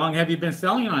 How long have you been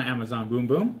selling on Amazon, Boom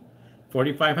Boom?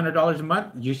 $4,500 a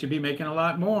month. You should be making a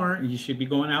lot more. You should be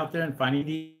going out there and finding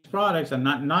these products. I'm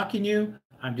not knocking you.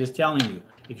 I'm just telling you,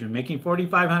 if you're making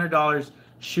 $4,500,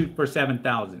 shoot for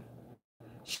 $7,000.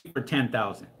 Shoot for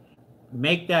 $10,000.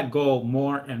 Make that goal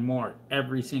more and more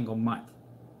every single month.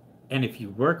 And if you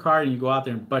work hard and you go out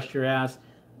there and bust your ass,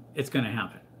 it's going to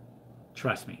happen.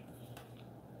 Trust me.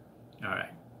 All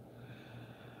right.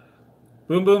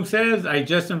 Boom Boom says, I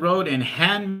just enrolled in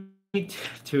handmade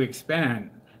to expand.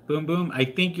 Boom Boom, I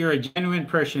think you're a genuine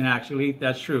person, actually.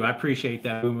 That's true. I appreciate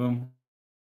that, Boom Boom.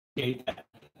 Appreciate that.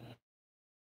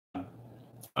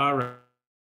 All right.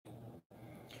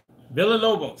 Villa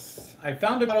Lobos. I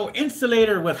found a model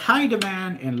insulator with high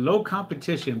demand and low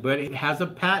competition, but it has a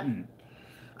patent.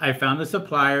 I found a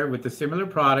supplier with a similar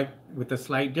product with the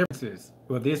slight differences.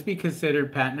 Will this be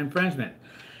considered patent infringement?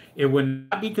 It would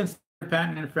not be considered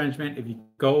patent infringement if you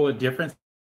go a different,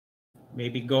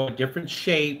 maybe go a different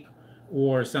shape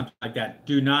or something like that.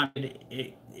 Do not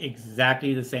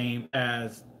exactly the same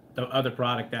as the other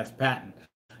product that's patent.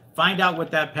 Find out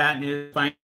what that patent is.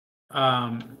 Find,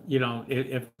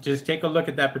 if just take a look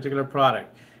at that particular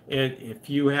product. If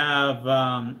you have,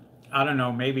 I don't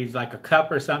know, maybe it's like a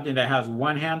cup or something that has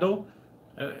one handle,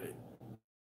 uh,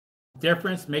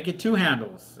 difference, make it two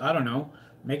handles. I don't know,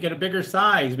 make it a bigger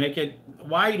size, make it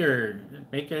wider,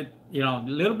 make it, a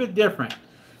little bit different.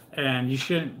 And you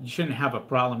shouldn't have a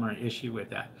problem or an issue with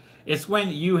that. It's when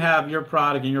you have your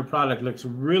product and your product looks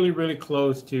really, really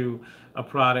close to a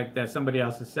product that somebody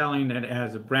else is selling that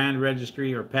has a brand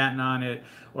registry or patent on it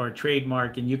or a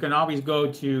trademark. And you can always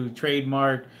go to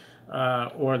trademark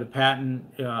or the patent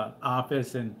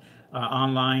office and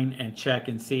online and check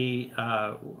and see,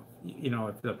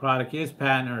 if the product is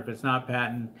patent or if it's not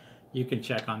patent. You can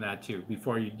check on that too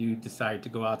before you do decide to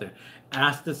go out there.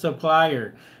 Ask the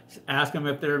supplier, ask them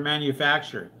if they're a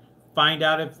manufacturer, find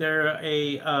out if they're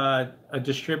a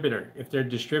distributor. If they're a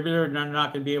distributor, they're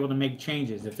not going to be able to make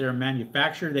changes. If they're a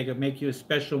manufacturer, they could make you a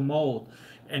special mold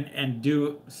and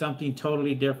do something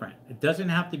totally different. It doesn't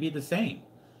have to be the same.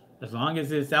 As long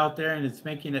as it's out there and it's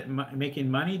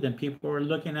making money, then people are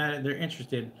looking at it, they're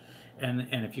interested. And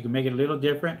if you can make it a little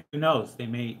different, who knows? They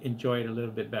may enjoy it a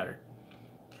little bit better.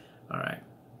 All right.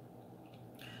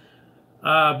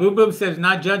 Boom Boom says,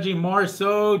 not judging, more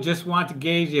so just want to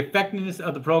gauge the effectiveness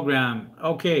of the program.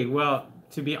 Okay, well,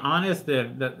 to be honest,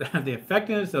 the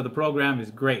effectiveness of the program is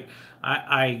great.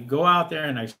 I go out there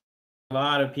and I see a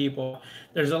lot of people.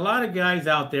 There's a lot of guys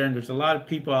out there and there's a lot of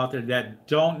people out there that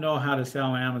don't know how to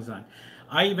sell on Amazon.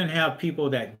 I even have people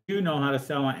that do know how to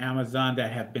sell on Amazon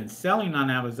that have been selling on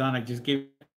Amazon. I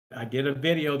did a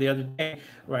video the other day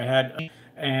where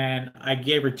I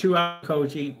gave her 2 hour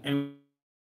coaching and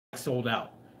sold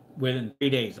out within 3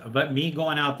 days. But me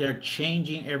going out there,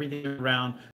 changing everything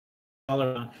around, all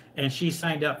around, and she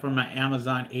signed up for my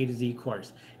Amazon A to Z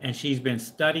course. And she's been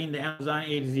studying the Amazon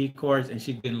A to Z course, and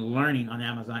she's been learning on the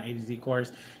Amazon A to Z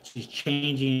course. She's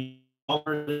changing all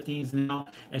her listings now,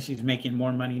 and she's making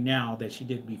more money now than she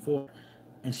did before.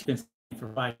 And she's been for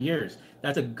 5 years.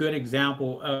 That's a good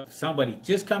example of somebody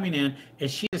just coming in, and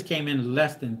she just came in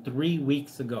less than 3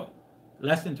 weeks ago.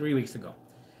 Less than 3 weeks ago.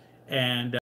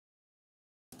 And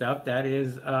stuff that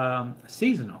is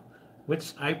seasonal,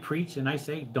 which I preach and I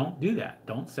say, don't do that.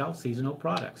 Don't sell seasonal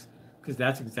products, because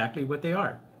that's exactly what they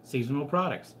are, seasonal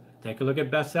products. Take a look at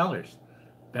bestsellers.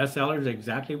 Bestsellers are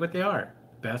exactly what they are,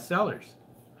 bestsellers.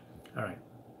 All right.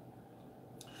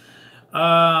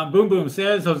 Boom Boom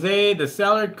says, Jose, the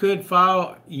seller could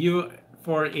file you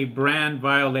for a brand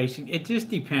violation. It just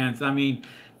depends. I mean,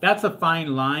 that's a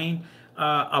fine line.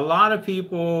 A lot of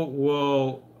people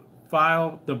will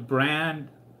file the brand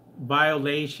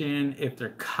violation if they're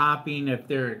copying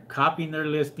their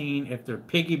listing, if they're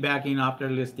piggybacking off their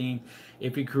listing,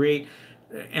 if you create,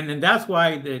 and then that's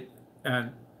why the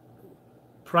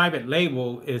private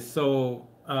label is so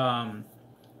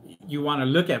you want to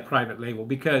look at private label,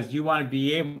 because you want to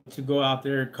be able to go out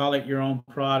there, call it your own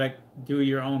product, do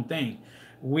your own thing.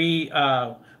 We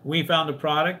found a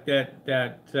product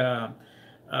that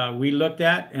we looked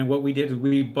at, and what we did is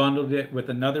we bundled it with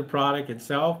another product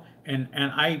itself. And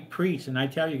I preach and I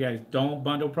tell you guys, don't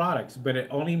bundle products, but it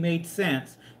only made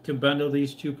sense to bundle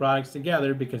these 2 products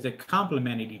together because it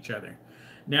complemented each other.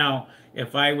 Now,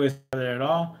 if I was there at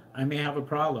all, I may have a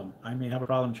problem. I may have a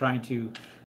problem trying to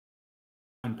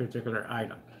one particular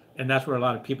item. And that's where a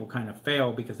lot of people kind of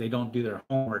fail, because they don't do their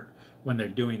homework when they're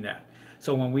doing that.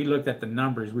 So when we looked at the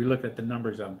numbers, we looked at the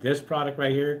numbers of this product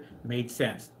right here, made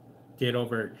sense. Did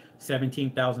over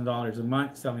 $17,000 a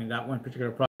month selling that one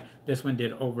particular product. This one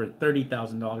did over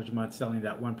 $30,000 a month selling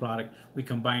that one product. We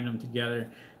combine them together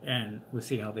and we'll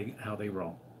see how they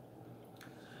roll.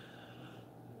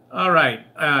 All right.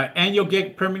 And you'll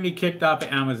get permanently kicked off of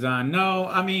Amazon. No,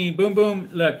 I mean, Boom Boom,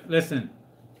 look, listen.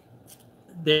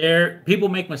 People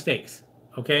make mistakes,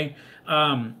 okay?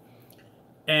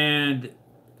 And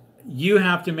you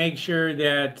have to make sure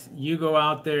that you go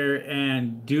out there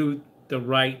and do the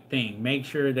right thing. Make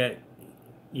sure that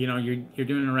you're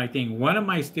doing the right thing. One of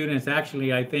my students,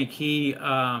 actually, I think he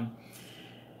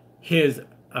his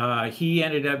he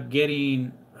ended up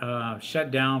getting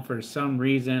shut down for some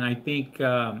reason. I think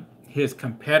his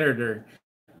competitor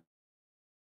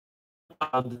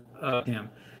him,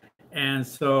 and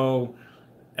so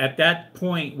at that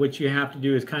point, what you have to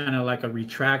do is kind of like a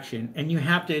retraction, and you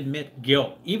have to admit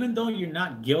guilt, even though you're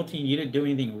not guilty and you didn't do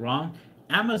anything wrong.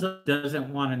 Amazon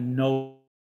doesn't want to know.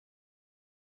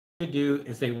 What they do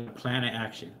is they want a plan of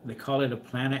action. They call it a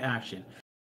plan of action.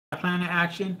 Plan of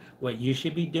action, what you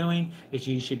should be doing is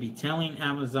you should be telling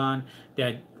Amazon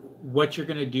that what you're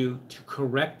going to do to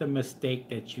correct the mistake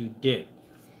that you did.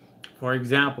 For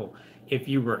example, if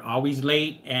you were always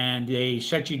late and they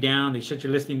shut you down, they shut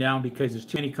your listing down because there's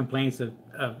too many complaints of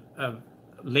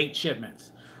late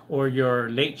shipments, or your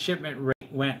late shipment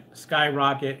rate went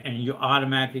skyrocket and you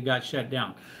automatically got shut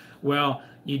down. Well,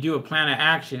 you do a plan of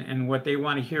action, and what they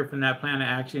want to hear from that plan of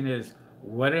action is,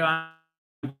 what do I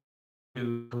do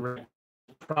to correct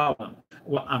the problem?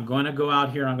 Well, I'm going to go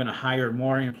out here. I'm going to hire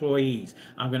more employees.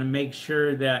 I'm going to make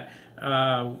sure that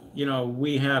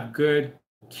we have good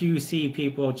QC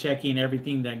people checking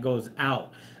everything that goes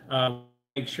out.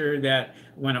 Make sure that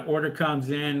when an order comes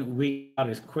in, we out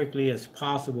as quickly as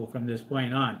possible from this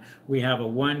point on. We have a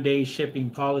 1-day shipping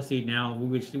policy now,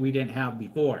 which we didn't have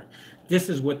before. This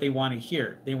is what they want to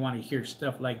hear. They want to hear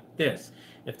stuff like this.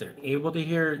 If they're able to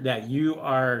hear that you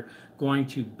are going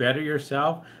to better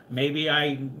yourself, maybe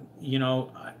I'm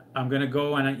going to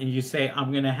go and you say,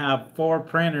 I'm going to have 4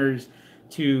 printers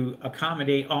to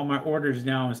accommodate all my orders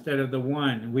now instead of the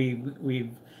one.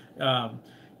 We've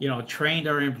trained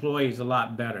our employees a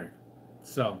lot better.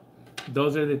 So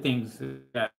those are the things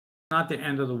that not the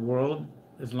end of the world,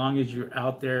 as long as you're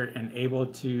out there and able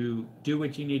to do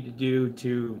what you need to do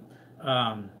to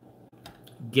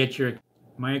get your.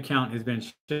 My account has been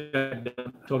shut down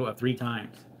a total of 3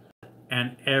 times,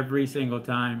 and every single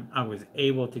time I was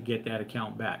able to get that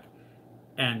account back.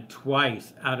 And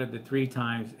twice out of the 3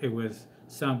 times, it was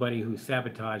somebody who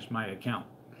sabotaged my account.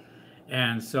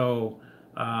 And so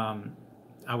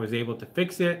I was able to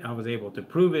fix it. I was able to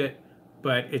prove it,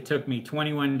 but it took me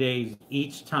 21 days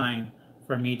each time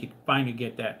for me to finally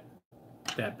get that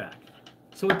back.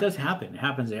 So it does happen. It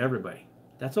happens to everybody.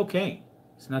 That's okay.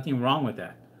 There's nothing wrong with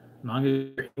that. As long as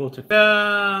you're able to.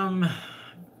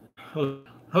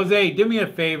 Jose, do me a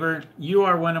favor. You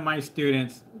are one of my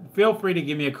students. Feel free to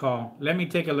give me a call. Let me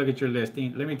take a look at your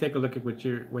listing. Let me take a look at what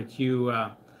you're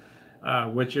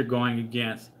going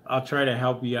against. I'll try to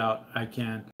help you out.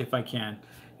 If I can,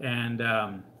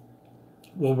 and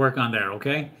we'll work on there.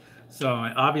 Okay. So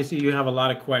obviously you have a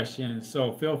lot of questions.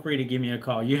 So feel free to give me a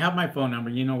call. You have my phone number.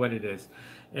 You know what it is,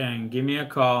 and give me a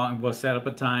call, and we'll set up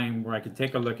a time where I can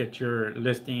take a look at your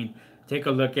listing, take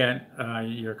a look at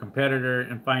your competitor,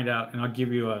 and find out. And I'll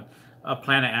give you a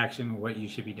plan of action what you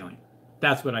should be doing.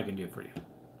 That's what I can do for you.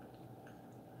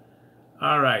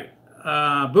 All right.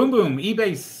 Boom boom.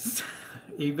 eBay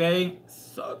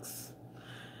sucks.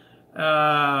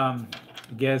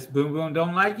 Guess boom boom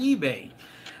don't like eBay.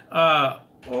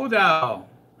 Odal.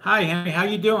 Hi Henry, how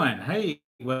you doing? Hey,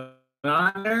 what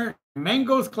on there?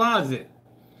 Mango's Closet.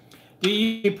 Do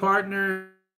you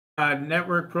partner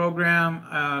network program?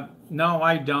 No,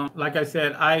 I don't. Like I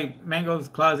said, Mango's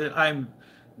Closet, I'm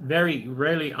very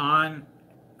rarely on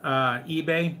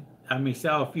eBay. I may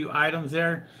sell a few items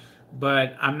there,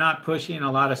 but I'm not pushing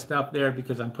a lot of stuff there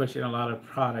because I'm pushing a lot of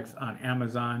products on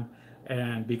Amazon,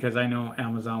 and because I know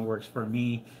Amazon works for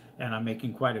me, and I'm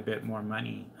making quite a bit more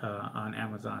money on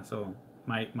Amazon. So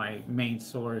my main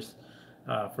source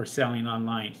for selling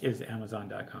online is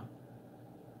Amazon.com.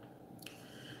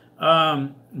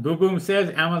 Boom Boom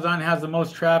says Amazon has the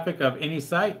most traffic of any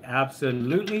site.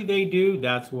 Absolutely, they do.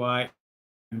 That's why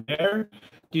I'm there.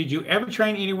 Did you ever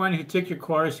train anyone who took your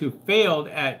course who failed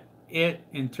at it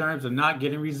in terms of not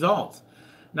getting results,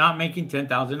 not making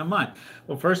 $10,000 a month?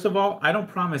 Well, first of all, I don't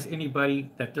promise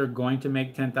anybody that they're going to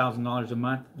make $10,000 a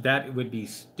month. That would be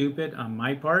stupid on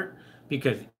my part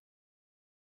because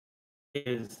it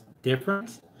is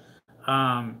different.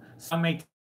 Some may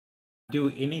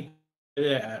do anything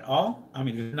at all. I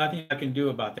mean, there's nothing I can do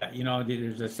about that.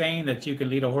 There's a saying that you can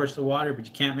lead a horse to water, but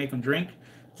you can't make him drink.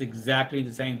 It's exactly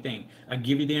the same thing. I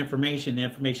give you the information. The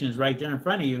information is right there in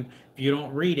front of you. If you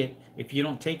don't read it, if you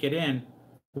don't take it in,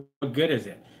 what good is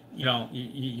it?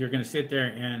 You're going to sit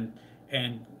there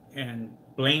and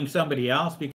blame somebody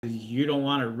else because you don't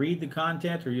want to read the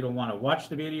content, or you don't want to watch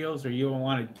the videos, or you don't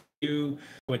want to do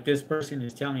what this person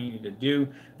is telling you to do.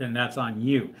 Then that's on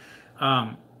you.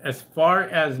 As far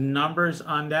as numbers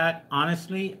on that,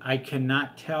 honestly, I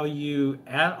cannot tell you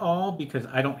at all because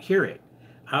I don't hear it.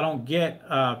 I don't get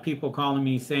people calling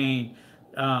me saying,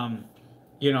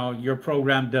 your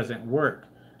program doesn't work.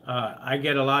 I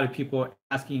get a lot of people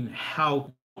asking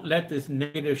how, don't let this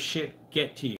negative shit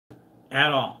get to you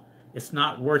at all. It's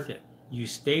not worth it. You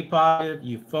stay positive,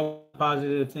 you focus on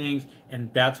positive things,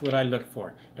 and that's what I look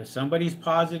for. If somebody's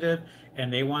positive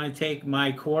and they want to take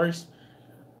my course,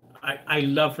 I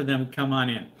love for them to come on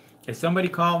in. If somebody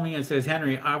called me and says,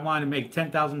 Henry, I want to make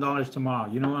 $10,000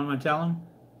 tomorrow, you know what I'm going to tell them?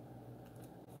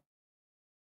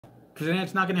 Because then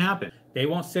it's not going to happen. They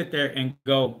won't sit there and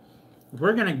go,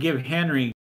 we're going to give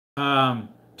Henry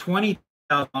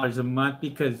 $20,000 a month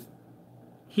because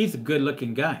he's a good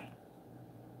looking guy.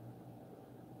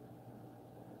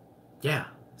 Yeah,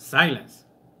 silence.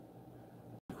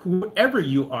 Whoever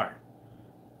you are,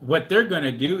 what they're going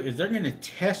to do is they're going to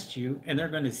test you and they're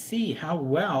going to see how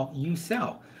well you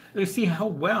sell. They're going to see how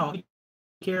well you take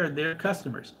care of their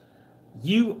customers.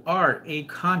 You are a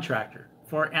contractor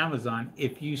for Amazon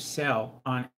if you sell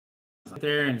on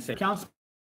there and say,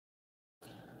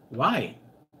 why?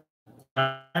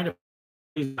 Good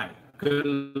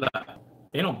luck.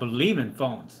 They don't believe in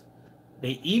phones.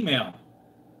 They email.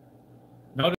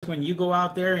 Notice when you go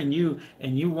out there and you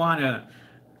want to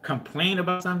complain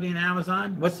about something in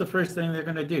Amazon, what's the first thing they're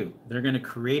going to do? They're going to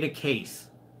create a case.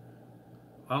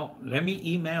 Well, let me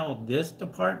email this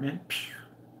department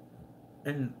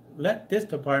and let this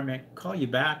department call you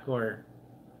back, or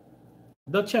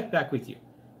they'll check back with you.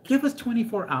 Give us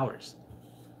 24 hours.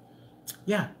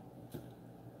 Yeah,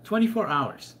 24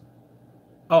 hours.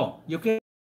 Oh, you'll get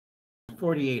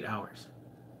 48 hours.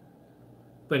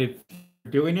 But if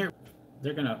you're doing it,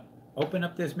 they're going to open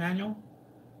up this manual.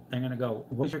 They're going to go,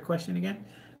 what's your question again?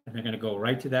 And they're going to go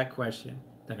right to that question.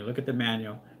 They're going to look at the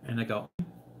manual and they go,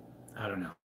 I don't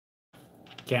know.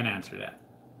 Can't answer that.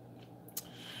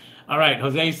 All right,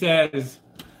 Jose says,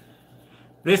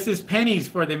 this is pennies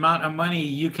for the amount of money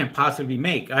you can possibly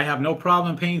make. I have no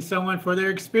problem paying someone for their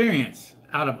experience.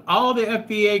 Out of all the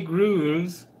FBA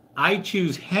gurus, I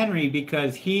choose Henry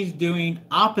because he's doing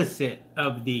opposite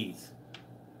of these.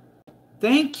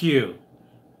 Thank you.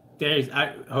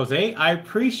 Jose, I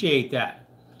appreciate that.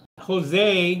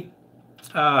 Jose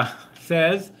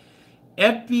says,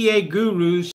 FBA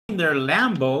gurus their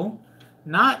Lambo,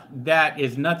 not that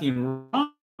is nothing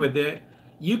wrong with it.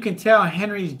 You can tell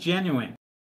Henry's genuine.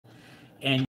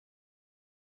 And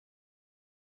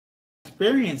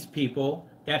experienced people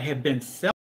that have been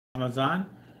selling Amazon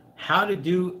how to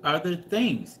do other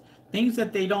things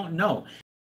that they don't know.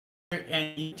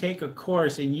 And you take a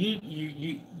course and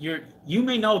you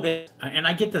may know this, and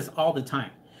I get this all the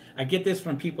time. I get this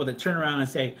from people that turn around and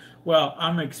say, well,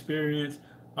 I'm experienced.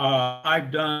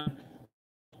 I've done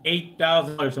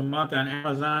 $8,000 a month on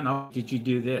Amazon. How did you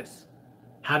do this?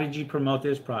 How did you promote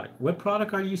this product? What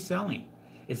product are you selling?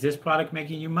 Is this product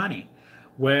making you money?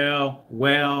 Well,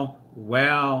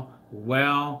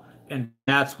 and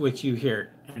that's what you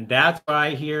hear. And that's what I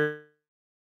hear.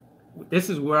 This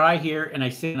is where I hear and I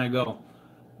sit and I go,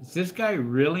 is this guy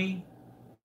really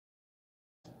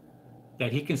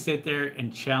that he can sit there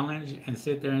and challenge and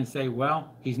sit there and say,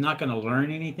 well, he's not going to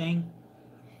learn anything?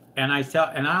 And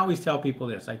I always tell people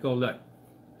this. I go, look,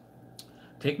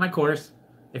 take my course.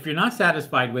 If you're not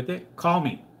satisfied with it, call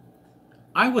me.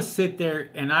 I will sit there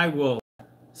and I will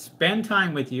spend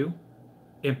time with you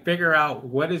and figure out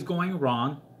what is going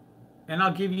wrong. And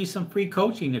I'll give you some free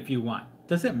coaching if you want.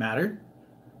 Doesn't matter.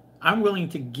 I'm willing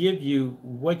to give you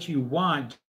what you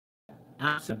want.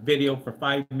 A video for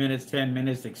 5 minutes, 10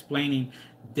 minutes explaining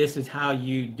this is how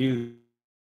you do.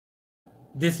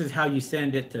 This is how you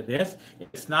send it to this. If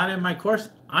it's not in my course,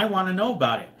 I want to know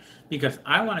about it because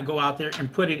I want to go out there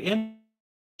and put it in.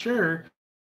 Sure.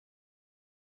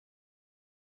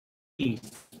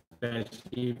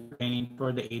 Especially paying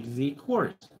for the A to Z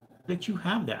course, that you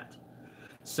have that.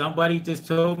 Somebody just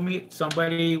told me,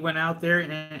 somebody went out there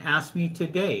and asked me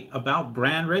today about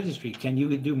brand registry. Can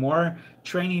you do more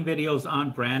training videos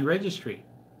on brand registry?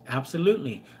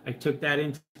 Absolutely. I took that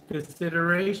into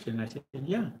consideration. I said,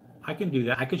 yeah, I can do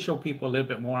that. I could show people a little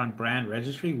bit more on brand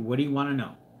registry. What do you want to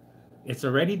know? It's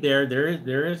already there.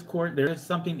 There is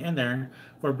something in there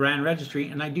for brand registry.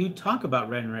 And I do talk about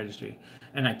brand registry.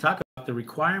 And I talk about the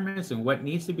requirements and what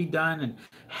needs to be done and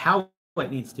how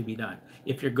it needs to be done.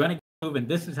 If you're going to and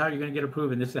this is how you're going to get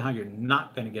approved, and this is how you're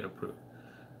not going to get approved.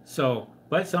 So,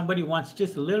 but somebody wants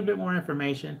just a little bit more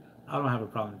information, I don't have a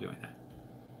problem doing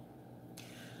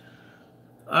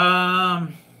that.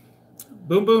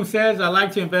 Boom Boom says, I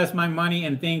like to invest my money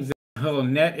in things that will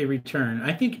net a return.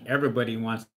 I think everybody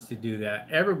wants to do that.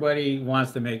 Everybody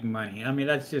wants to make money. I mean,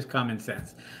 that's just common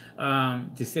sense.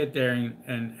 To sit there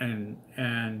and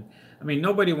I mean,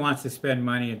 nobody wants to spend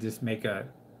money and just make a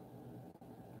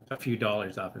few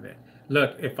dollars off of it.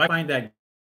 Look, if I find that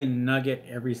nugget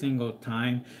every single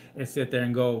time and sit there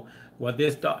and go, well,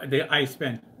 I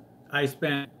spent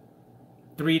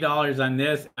 $3 on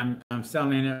this. I'm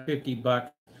selling it 50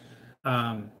 bucks.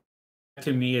 Um,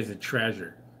 to me is a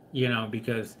treasure,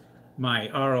 because my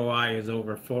ROI is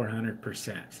over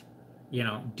 400%.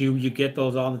 Do you get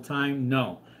those all the time?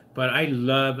 No, but I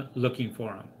love looking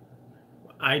for them.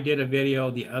 I did a video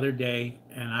the other day,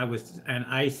 and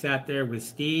I sat there with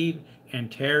Steve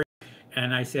and Terry,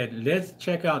 and I said, let's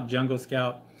check out Jungle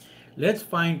Scout. Let's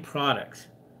find products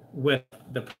with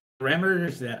the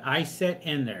parameters that I set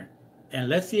in there, and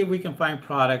let's see if we can find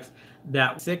products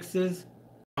that sixes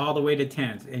all the way to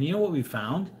tens. And you know what we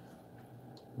found?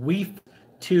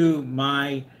 To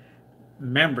my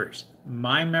members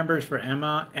for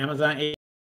Amazon,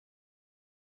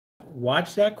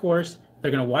 watch that course.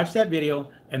 They're going to watch that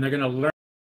video, and they're going to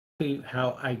learn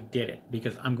how I did it,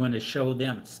 because I'm going to show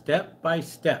them step by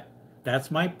step.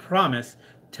 That's my promise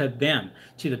to them.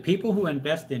 To the people who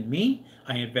invest in me,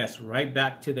 I invest right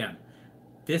back to them.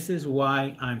 This is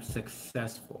why I'm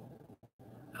successful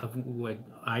of what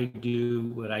I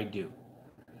do,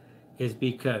 is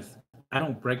because I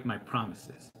don't break my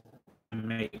promises. I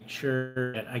make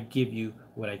sure that I give you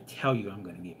what I tell you I'm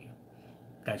going to give you.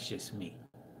 That's just me.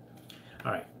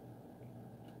 All right.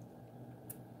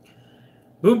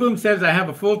 Boom Boom says, I have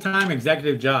a full-time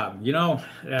executive job.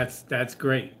 That's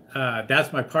great.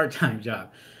 That's my part-time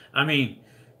job. I mean,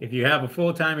 if you have a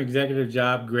full-time executive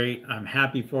job, great. I'm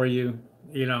happy for you.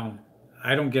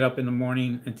 I don't get up in the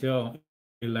morning until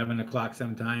 11 o'clock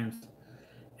sometimes,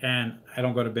 and I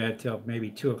don't go to bed till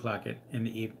maybe 2 o'clock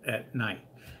at night.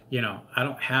 I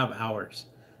don't have hours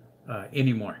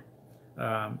anymore.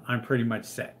 I'm pretty much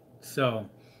set. So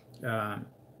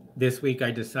this week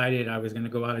I decided I was going to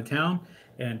go out of town,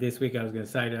 and this week I was going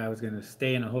to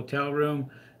stay in a hotel room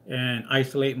and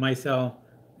isolate myself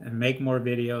and make more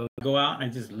videos. Go out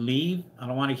and just leave. I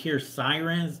don't want to hear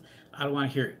sirens. I don't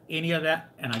want to hear any of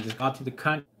that. And I just got to the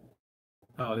country.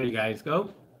 Oh, there you guys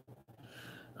go.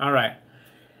 All right.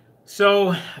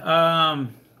 So,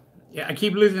 yeah, I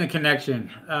keep losing the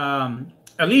connection.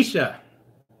 Alicia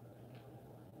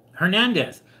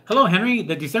Hernandez. Hello, Henry.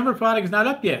 The December product is not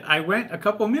up yet. I went a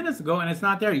couple minutes ago and it's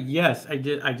not there. Yes, I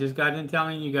did. I just got in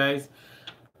telling you guys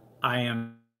I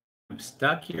am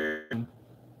stuck here.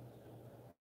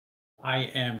 I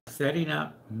am setting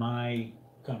up my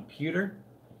computer,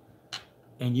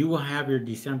 and you will have your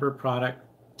December product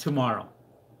tomorrow.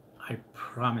 I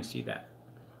promise you that.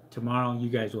 Tomorrow, you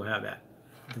guys will have that.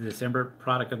 The December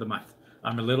product of the month.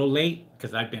 I'm a little late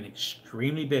because I've been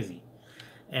extremely busy,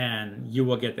 and you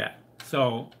will get that.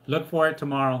 So look for it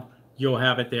tomorrow. You'll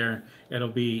have it there. It'll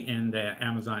be in the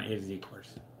Amazon A to Z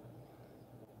course.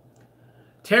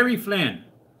 Terry Flynn.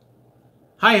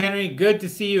 Hi, Henry. Good to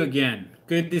see you again.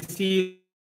 Good to see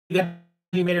that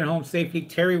you made it home safely.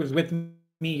 Terry was with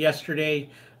me yesterday.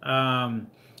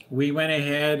 We went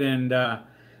ahead and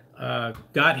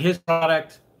got his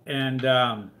product, and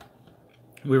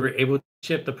we were able to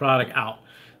ship the product out.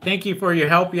 Thank you for your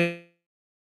help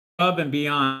above and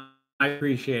beyond. I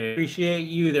appreciate it. Appreciate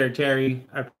you there, Terry.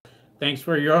 Thanks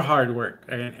for your hard work.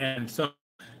 And so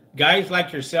guys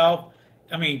like yourself,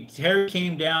 I mean, Terry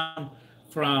came down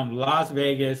from Las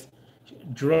Vegas,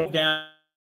 drove down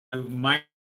to Los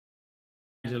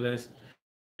Angeles,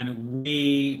 and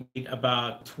we made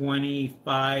about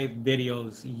 25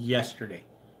 videos yesterday.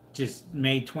 Just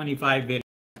made 25 videos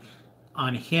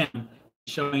on him,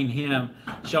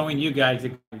 showing you guys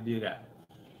how to do that.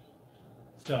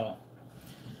 So,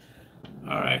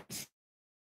 all right.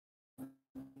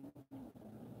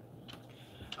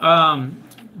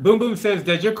 Boom Boom says,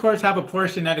 does your course have a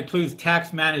portion that includes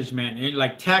tax management,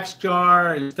 like tax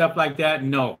jar and stuff like that?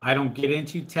 No, I don't get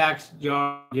into tax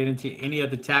jar, get into any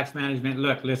of the tax management.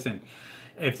 Look, listen,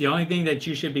 if the only thing that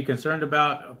you should be concerned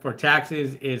about for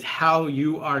taxes is how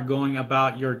you are going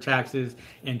about your taxes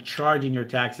and charging your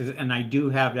taxes, and I do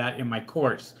have that in my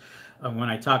course. When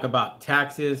I talk about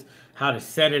taxes, how to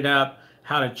set it up,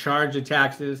 how to charge the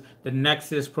taxes, the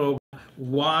Nexus program,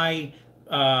 why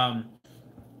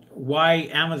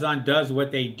Amazon does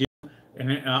what they do.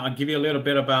 And I'll give you a little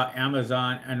bit about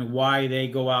Amazon and why they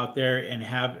go out there and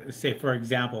have, say, for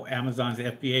example, Amazon's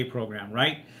FBA program,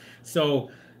 right? So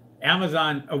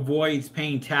Amazon avoids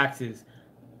paying taxes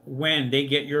when they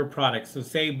get your product. So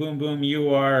say, Boom Boom, you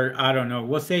are, I don't know,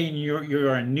 we'll say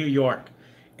you're in New York,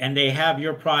 and they have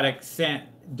your product sent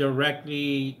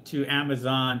directly to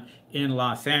Amazon in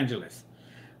Los Angeles.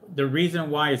 The reason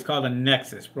why it's called a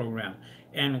Nexus program.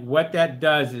 And what that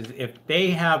does is if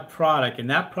they have product and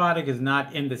that product is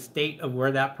not in the state of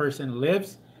where that person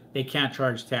lives, they can't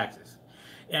charge taxes.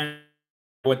 And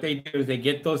what they do is they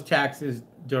get those taxes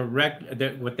direct.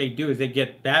 What they do is they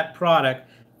get that product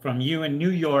from you in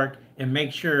New York and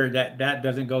make sure that that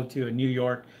doesn't go to a New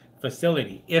York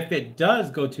facility. If it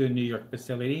does go to a New York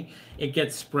facility, it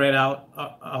gets spread out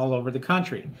all over the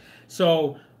country.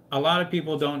 So a lot of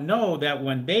people don't know that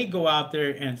when they go out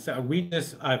there and so we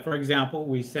just, for example,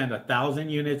 we send 1,000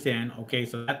 units in. Okay,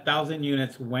 so that 1,000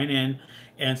 units went in,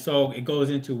 and so it goes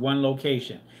into one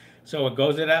location. So it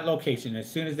goes to that location. As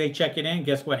soon as they check it in,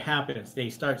 guess what happens?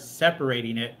 They start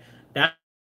separating it. That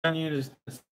unit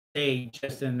stay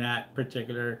just in that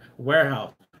particular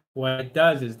warehouse. What it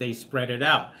does is they spread it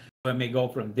out. So it may go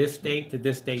from this state to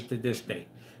this state to this state,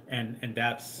 and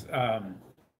that's our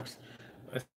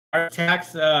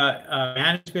tax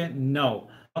management. No,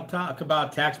 don't talk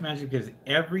about tax management because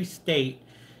every state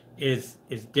is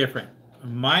different.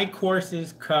 My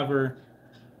courses cover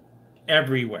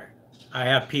everywhere. I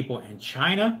have people in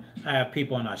China, I have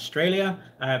people in Australia,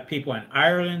 I have people in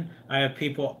Ireland, I have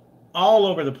people all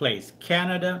over the place,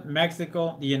 Canada,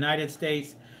 Mexico, the United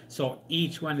States. So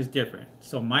each one is different.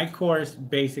 So my course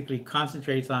basically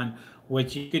concentrates on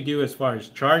what you could do as far as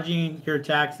charging your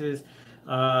taxes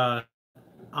on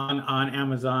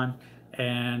Amazon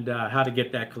and how to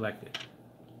get that collected.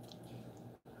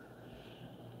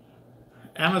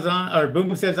 Amazon or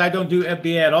Boom says I don't do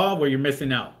FBA at all. Well, you're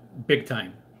missing out big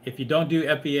time. If you don't do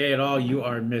FBA at all, you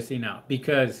are missing out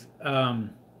because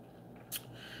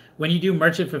when you do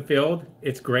merchant fulfilled,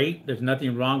 it's great. There's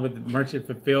nothing wrong with merchant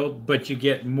fulfilled, but you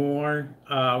get more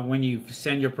when you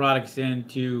send your products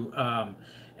into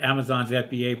Amazon's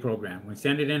FBA program. When you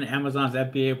send it in Amazon's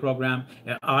FBA program,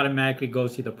 it automatically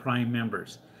goes to the Prime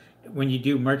members. When you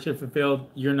do merchant fulfilled,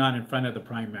 you're not in front of the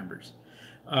Prime members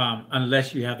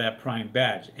unless you have that Prime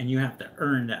badge, and you have to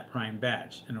earn that Prime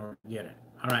badge in order to get it.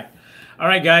 All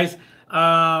right, guys.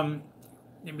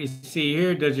 Let me see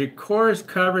here. Does your course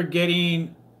cover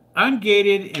getting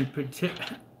ungated in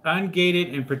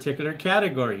particular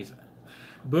categories?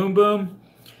 Boom, boom.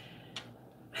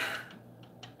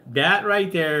 That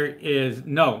right there is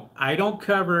no. I don't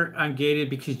cover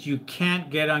ungated because you can't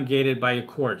get ungated by a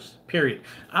course. Period.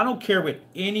 I don't care what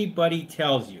anybody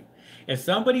tells you. If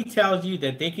somebody tells you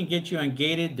that they can get you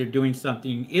ungated, they're doing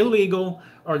something illegal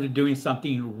or they're doing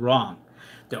something wrong.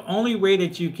 The only way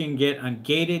that you can get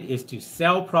ungated is to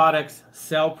sell products,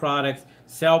 sell products,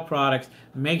 sell products.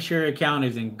 Make sure your account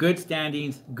is in good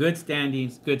standings, good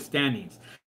standings, good standings.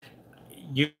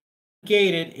 You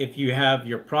gated if you have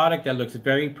your product that looks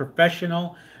very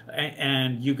professional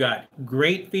and you got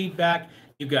great feedback,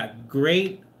 you got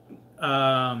great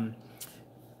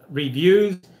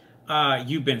reviews.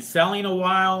 You've been selling a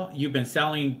while. You've been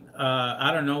selling, I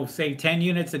don't know, say 10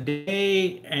 units a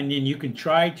day, and then you can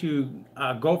try to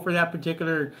go for that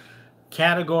particular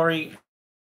category,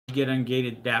 get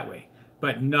ungated that way.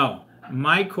 But no,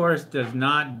 my course does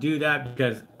not do that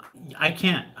because I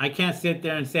can't. I can't sit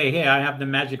there and say, hey, I have the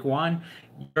magic wand.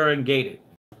 You're ungated.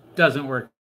 Doesn't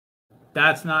work.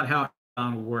 That's not how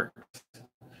Amazon works.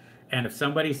 And if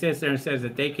somebody sits there and says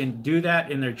that they can do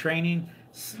that in their training,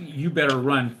 you better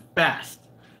run fast,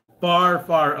 far,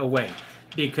 far away,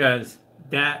 because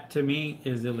that to me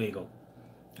is illegal.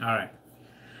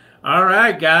 All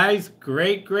right, guys.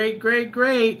 Great.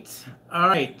 All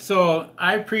right, so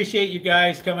I appreciate you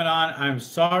guys coming on. I'm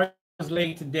sorry I was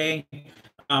late today.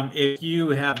 If you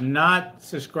have not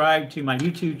subscribed to my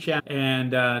YouTube channel,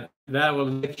 and that will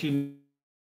let you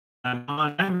know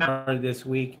I'm on this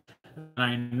week.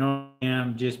 I know I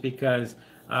am just because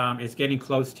it's getting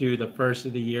close to the first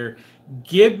of the year.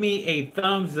 Give me a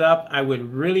thumbs up. I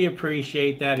would really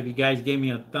appreciate that if you guys gave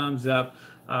me a thumbs up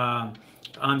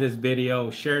on this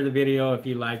video. Share the video if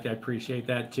you liked. I appreciate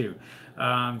that too.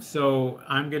 So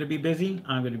I'm going to be busy.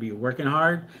 I'm going to be working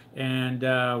hard, and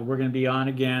we're going to be on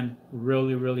again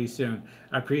really soon.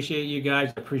 I appreciate you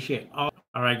guys. I appreciate all.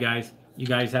 All right, guys. You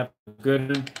guys have a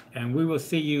good one, and we will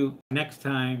see you next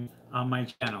time on my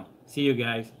channel. See you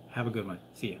guys. Have a good one.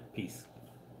 See ya. Peace.